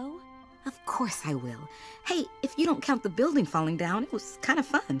show? Of course I will. Hey, if you don't count the building falling down, it was kind of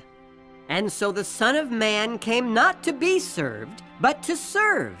fun. And so the Son of Man came not to be served, but to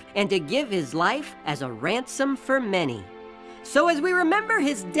serve, and to give his life as a ransom for many. So as we remember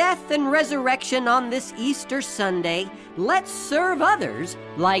his death and resurrection on this Easter Sunday, let's serve others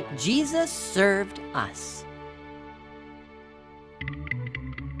like Jesus served us.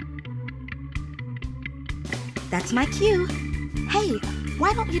 That's my cue. Hey,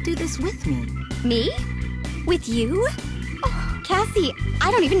 why don't you do this with me? Me? With you? Oh, Cassie,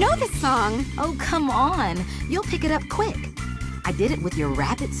 I don't even know this song. Oh, come on. You'll pick it up quick. I did it with your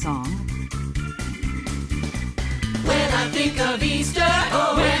rabbit song. When I think of Easter,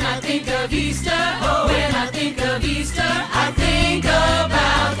 oh, when I think of Easter, oh, when I think of Easter, I think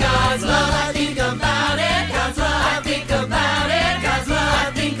about God's love. I think about it, God's love. I think about it, God's love.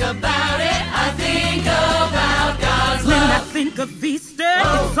 I think about it, I think about God's love. When I think of Easter,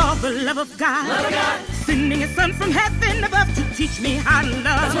 it's all the love of God. Love of God. Sending his son from heaven above to teach me how to love.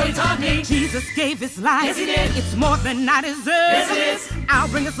 That's what he taught me. Jesus gave his life. Yes, he did. It's more than I deserve. Yes, it is. I'll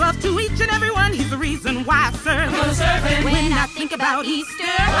bring his love to each and every one. He's the reason why I serve. I'm gonna serve him. When I think about Easter,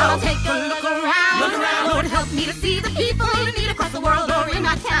 I'll take a look around. Look around. Lord, help me to see the people in need across the world or in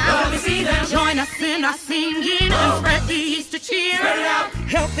our town. Help me see them. Join us in our singing and spread the Easter cheer. Spread it out.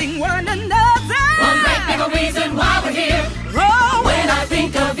 Helping one another. One great big reason why we're here. Oh, when I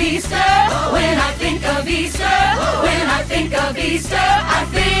think of Easter, when I think of Easter, when I think of Easter, I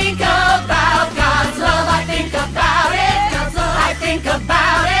think about God's love. I think about it, God's love. I think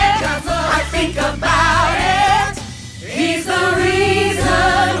about it, God's love. I think about it. He's the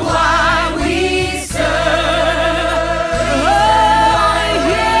reason why we serve. Oh,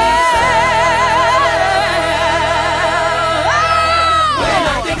 yeah. When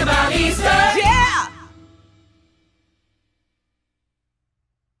I think about Easter, yeah.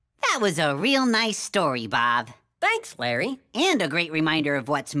 That was a real nice story, Bob. Thanks, Larry. And a great reminder of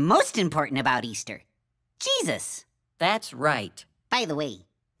what's most important about Easter. Jesus. That's right. By the way,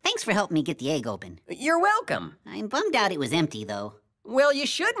 thanks for helping me get the egg open. You're welcome. I'm bummed out it was empty, though. Well, you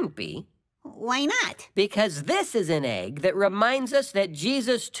shouldn't be. Why not? Because this is an egg that reminds us that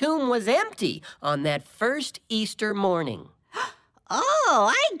Jesus' tomb was empty on that first Easter morning.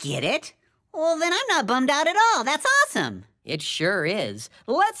 Oh, I get it. Well, then I'm not bummed out at all. That's awesome. It sure is.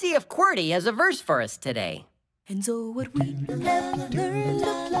 Let's see if QWERTY has a verse for us today. And so what we have learned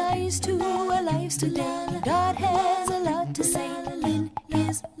applies to our lives today. God has a lot to say in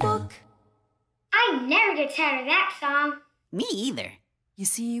his book. I never get tired of that song. Me either. You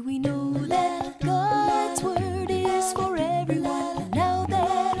see, we know that God's word is for everyone. And now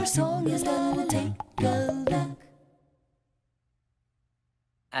that our song is done, we'll take a look.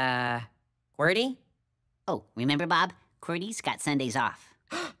 QWERTY? Oh, remember, Bob? QWERTY's got Sundays off.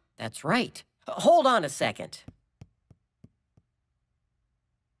 That's right. Hold on a second.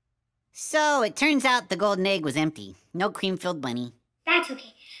 So, it turns out the golden egg was empty. No cream-filled bunny. That's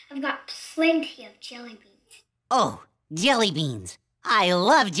okay. I've got plenty of jelly beans. Oh, jelly beans. I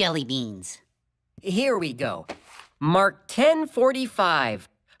love jelly beans. Here we go. Mark 10:45.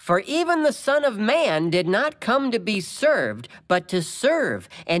 For even the Son of Man did not come to be served, but to serve,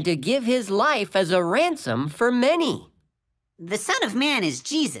 and to give his life as a ransom for many. The Son of Man is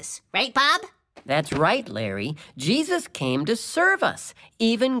Jesus, right, Bob? That's right, Larry. Jesus came to serve us,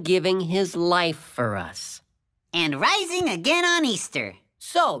 even giving his life for us. And rising again on Easter.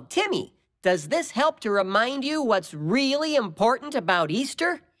 So, Timmy, does this help to remind you what's really important about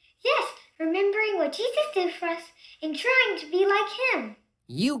Easter? Yes, remembering what Jesus did for us and trying to be like him.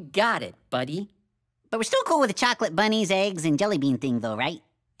 You got it, buddy. But we're still cool with the chocolate bunnies, eggs, and jelly bean thing, though, right?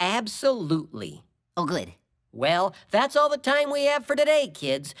 Absolutely. Oh, good. Well, that's all the time we have for today,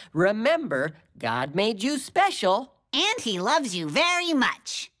 kids. Remember, God made you special. And he loves you very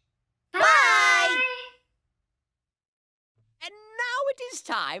much. Bye! And now it is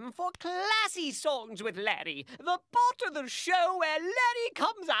time for Classy Songs with Larry, the part of the show where Larry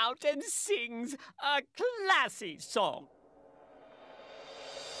comes out and sings a classy song.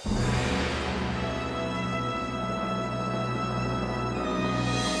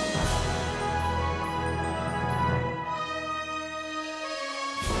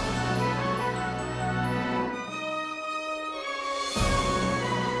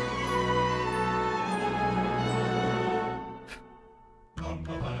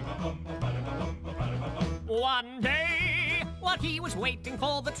 One day, while he was waiting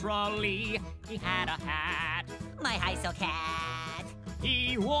for the trolley, he had a hat. My high silk hat.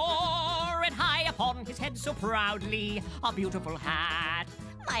 He wore it high upon his head so proudly, a beautiful hat.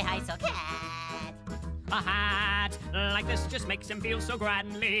 My high silk hat. A hat like this just makes him feel so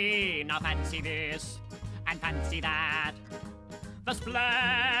grandly. Now fancy this, and fancy that. The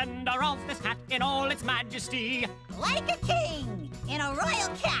splendor of this hat in all its majesty. Like a king in a royal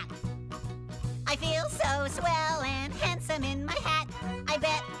cap. I feel so swell and handsome in my hat. I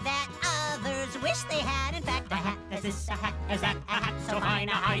bet that others wish they had, in fact, a hat as this, a hat as that, a hat so fine,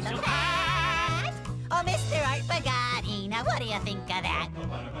 a high silk hat. Oh, Mr. Art Bugatti, now what do you think of that?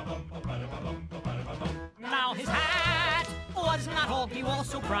 Now his hat was not all he wore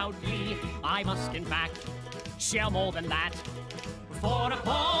so proudly. I must, in fact, share more than that. For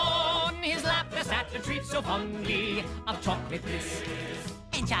upon his lap there sat a treat so so fondly of chocolate this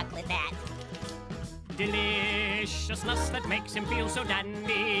and chocolate that. Deliciousness that makes him feel so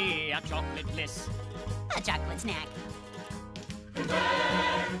dandy. A chocolate bliss, a chocolate snack.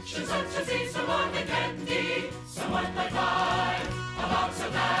 Inventions such as these, someone like candy, someone like wine, a box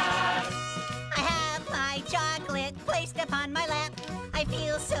of that. I have my chocolate placed upon my lap. I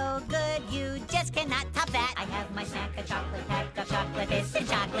feel so good, you just cannot top that. I have my snack, a chocolate pack of chocolate this and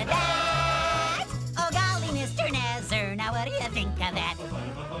chocolate that. Oh golly, Mr. Nazar, now what do you think of that?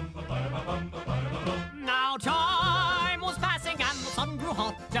 Now time was passing and the sun grew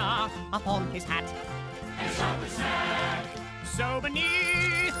hotter upon his hat. And chocolate snack. So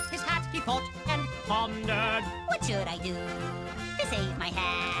beneath his hat he thought and pondered, what should I do to save my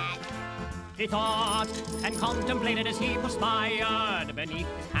hat? He thought and contemplated as he perspired beneath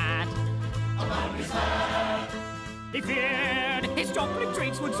his hat. Upon his hat. He feared his chocolate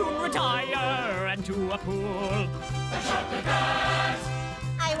treats would soon retire and to a pool. A chocolate hat.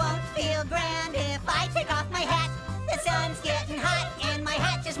 I won't feel grand if I take off my hat. The sun's getting hot and my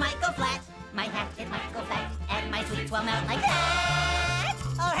hat just might go flat. My hat, it might go flat and my sweets will melt like that.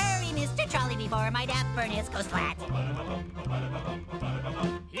 Oh, hurry, Mr. Trolley, before my dapperness goes flat.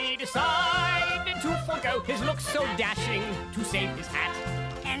 He decided to forgo his looks so dashing to save his hat.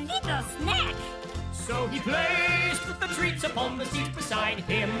 And little snack. So he placed the treats upon the seat beside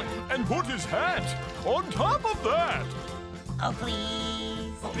him and put his hat on top of that. Oh,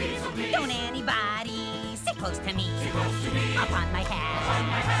 please. Oh, please, oh, please. Don't anybody sit close to me. Sit close to me. Upon my hat. Upon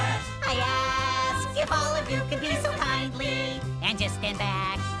my hat. I ask if all of you could be so kindly and just stand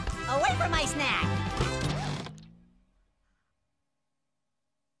back away from my snack.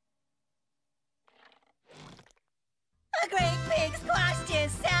 A great big squash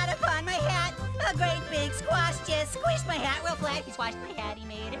just sat upon my hat. A great big squash just squished my hat real flat. He squashed my hat, he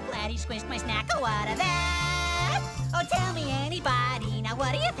made it flat, he squished my snack. Oh, what of that? Oh, tell me anybody, now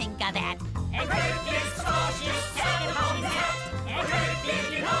what do you think of that? A great big squash just sat upon his hat. A great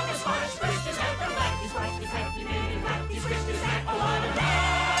big enormous squash squished his hat real flat. He squashed his hat, he made it flat, he squished his snack. Oh, what of that?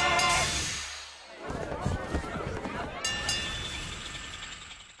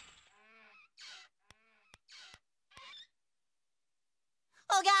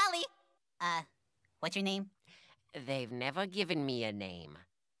 Oh, golly! What's your name? They've never given me a name.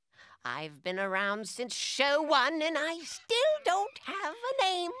 I've been around since show 1 and I still don't have a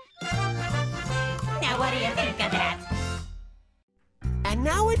name. Now what do you think of that? And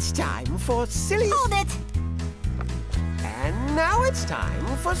now it's time for silly... Hold it! And now it's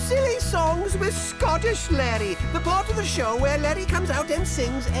time for Silly Songs with Scottish Larry, the part of the show where Larry comes out and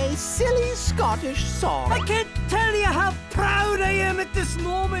sings a silly Scottish song. I can't tell you how proud I am at this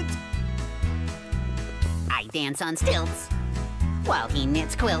moment. I dance on stilts while he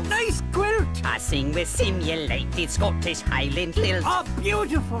knits quilts. Nice quilt! I sing with simulated Scottish Highland lilt. Oh,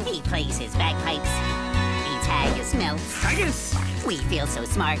 beautiful! He plays his bagpipes, eats haggis melts. Haggis! We feel so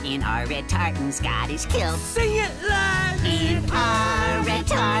smart in our red tartan Scottish kilts. Sing it loud! In our red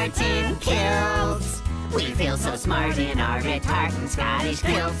tartan kilts. We feel so smart in our red tartan Scottish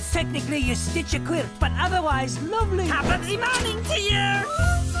kilts. Technically you stitch a quilt, but otherwise lovely. Happy morning to you!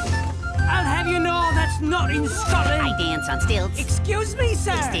 I'll have you know that's not in Scotland. I dance on stilts. Excuse me,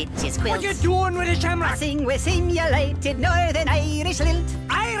 sir. He stitches quilts. What you doing with a shamrock? I sing with simulated Northern Irish lilt.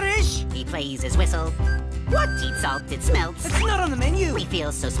 Irish? He plays his whistle. What? Eats salted smelts. It's not on the menu. We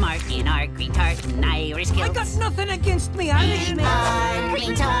feel so smart in our green tartan Irish kilts. I got nothing against me Irish, in mate. our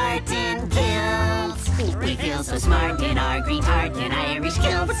green tartan kilts. We feel so smart in our green tartan Irish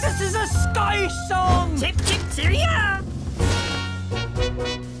kilts. But this is a Scottish song. Chip, chip, cheerio!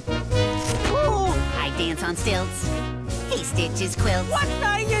 I dance on stilts. He stitches quilts. What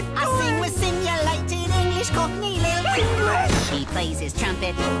are you doing? I sing with simulated English Cockney lilt. English! He plays his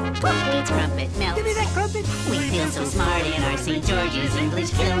trumpet. Eats crumpet melts. Give me that crumpet. We feel so smart in our St. George's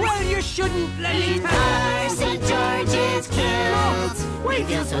English kilts. Well, you shouldn't let me In our St. George's kilts. We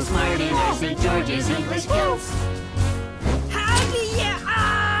feel so smart in our St. George's English kilts. Howdy,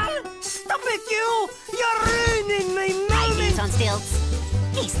 stop it, you! You're ruining my moment. I dance on stilts.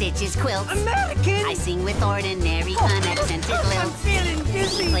 He stitches quilts. American! I sing with ordinary unaccented I'm lilts. feeling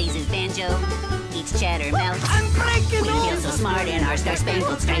dizzy. He plays his banjo. Eats cheddar melts. I'm breaking We feel so smart in our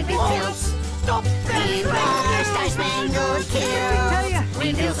star-spangled striped kilts. Stop In our star-spangled kilts.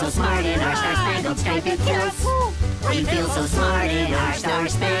 We feel so smart in our star-spangled striped kilts. We feel so smart in our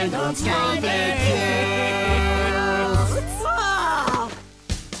star-spangled striped kilts.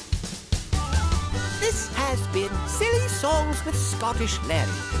 This has been Silly Songs with Scottish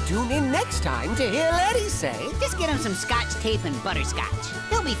Larry. Tune in next time to hear Larry say... Just get him some scotch tape and butterscotch.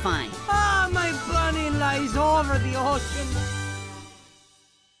 He'll be fine. Ah, my bunny lies over the ocean.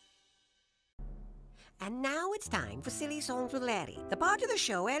 And now it's time for Silly Songs with Larry, the part of the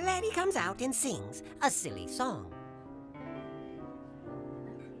show where Larry comes out and sings a silly song.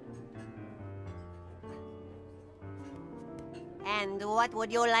 And what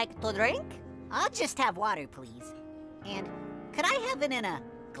would you like to drink? I'll just have water, please. And could I have it in a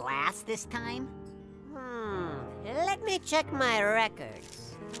glass this time? Let me check my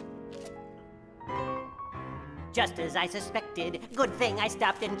records. Just as I suspected, good thing I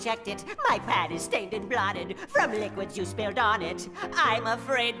stopped and checked it. My pad is stained and blotted from liquids you spilled on it. I'm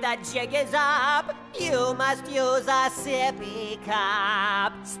afraid the jig is up. You must use a sippy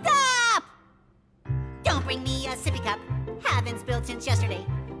cup. Stop! Don't bring me a sippy cup. Haven't spilled since yesterday.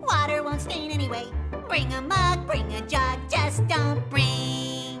 Water won't stain anyway. Bring a mug, bring a jug, just don't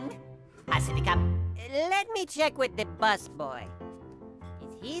bring a sippy cup. Let me check with the busboy.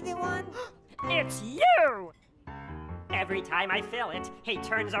 Is he the one? It's you! Every time I fill it, he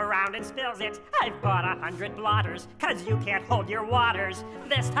turns around and spills it. I've bought 100 blotters, 'cause you can't hold your waters.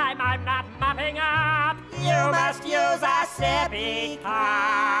 This time I'm not mopping up. You must use a sippy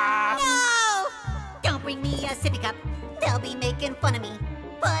cup. No! Don't bring me a sippy cup. They'll be making fun of me.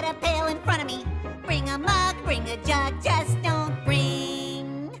 Put a pail in front of me. Bring a mug, bring a jug, just don't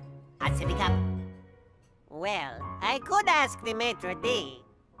bring a sippy cup. Well, I could ask the maitre d'.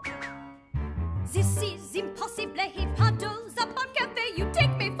 This is impossible. He paddles up on cafe. You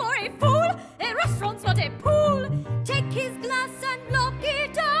take me for a fool. A restaurant's not a pool. Take his glass and lock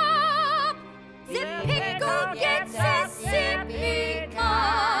it up. The pickle gets a sippy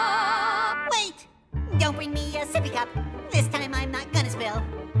cup. Wait! Don't bring me a sippy cup. This time I'm not gonna spill.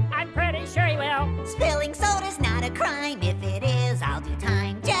 I'm pretty sure he will. Spilling soda's not a crime. If it is, I'll do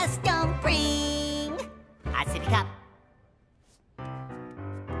time. Just don't bring a sippy cup.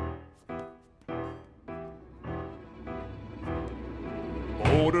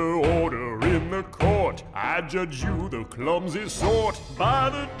 Order, order in the court. I judge you the clumsy sort. By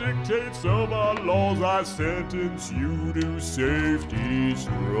the dictates of our laws, I sentence you to safety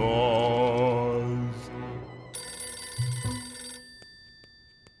straws.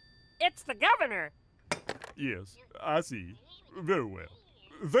 It's the governor. Yes, I see. Very well.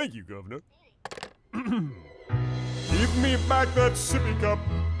 Thank you, Governor. Give me back that sippy cup.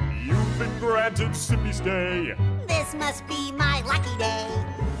 You've been granted sippy stay. This must be my lucky day.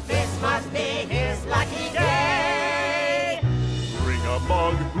 This must be his lucky day. Bring a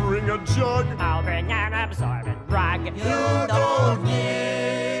mug, bring a jug. I'll bring an absorbent rug. You don't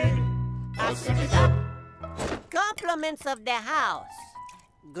need a sippy cup. Compliments of the house.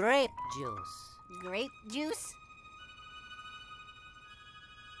 Grape juice. Grape juice?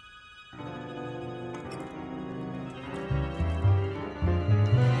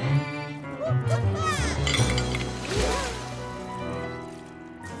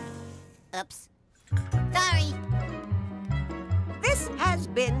 Oops. Sorry. This has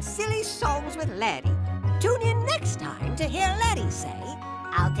been Silly Songs with Larry. Tune in next time to hear Larry say,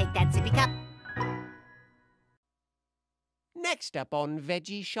 I'll take that sippy cup. Next up on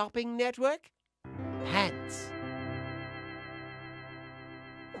Veggie Shopping Network, pants.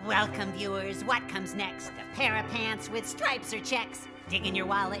 Welcome, viewers. What comes next? A pair of pants with stripes or checks. Dig in your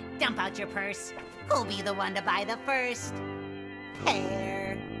wallet, dump out your purse. Who'll be the one to buy the first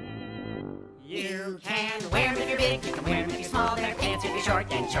pair? You can wear them if you're big, you can wear them if you're small. They're pants if you're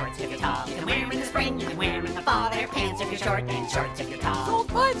short, and shorts if you're tall. You can wear them in the spring, you can wear them in the fall. They're pants if you're short, and shorts if you're tall.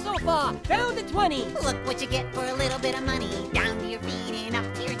 Sold 5 so far, down to 20. Look what you get for a little bit of money. Down to your feet and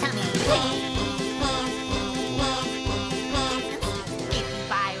up to your tummy. If you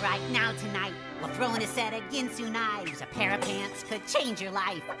buy right now tonight, we'll throw in a set of Ginsu knives. A pair of pants could change your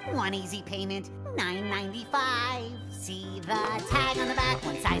life. One easy payment, $9.95. See the tag on the back,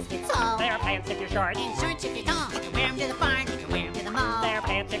 one size fits all. They're pants if you're short. And shorts if you're tall. You can wear them to the farm, you can wear them to the mall. They're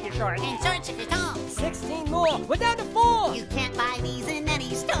pants if you're short. And shorts if you're tall. 16 more, we're down to 4. You can't buy these in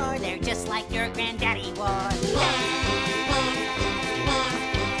any store. They're just like your granddaddy wore.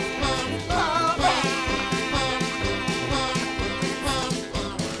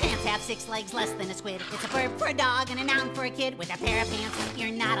 Pants have 6 legs less than a squid. It's a verb for a dog and a noun for a kid. With a pair of pants,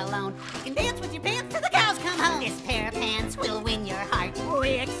 you're not alone. You can dance with your pants till the cows come home. This pair of pants will win your heart.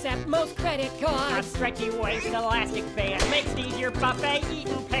 We accept most credit cards. A stretchy waist elastic band makes these your buffet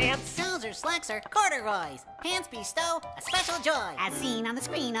eating pants. Those are trousers, slacks are corduroys. Pants bestow a special joy. As seen on the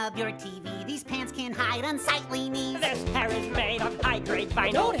screen of your TV, these pants can hide unsightly knees. This pair is made of high-grade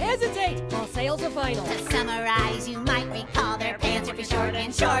vinyl. Don't hesitate, all sales are final. To summarize, you might recall their pants if you're short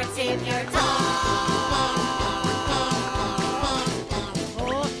and shorts if you're tall.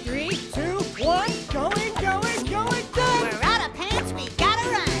 4, 3, 2, 1, going, done! We're out of pants, we gotta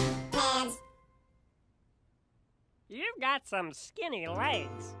run. Pants. You've got some skinny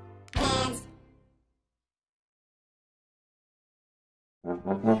legs. Pants.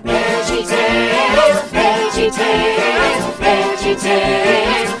 VeggieTales, VeggieTales,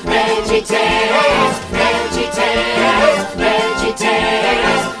 VeggieTales, VeggieTales, VeggieTales,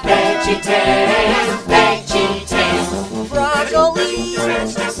 VeggieTales, VeggieTales, VeggieTales. Broccoli,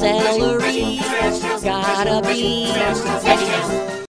 celery, gotta be VeggieTales.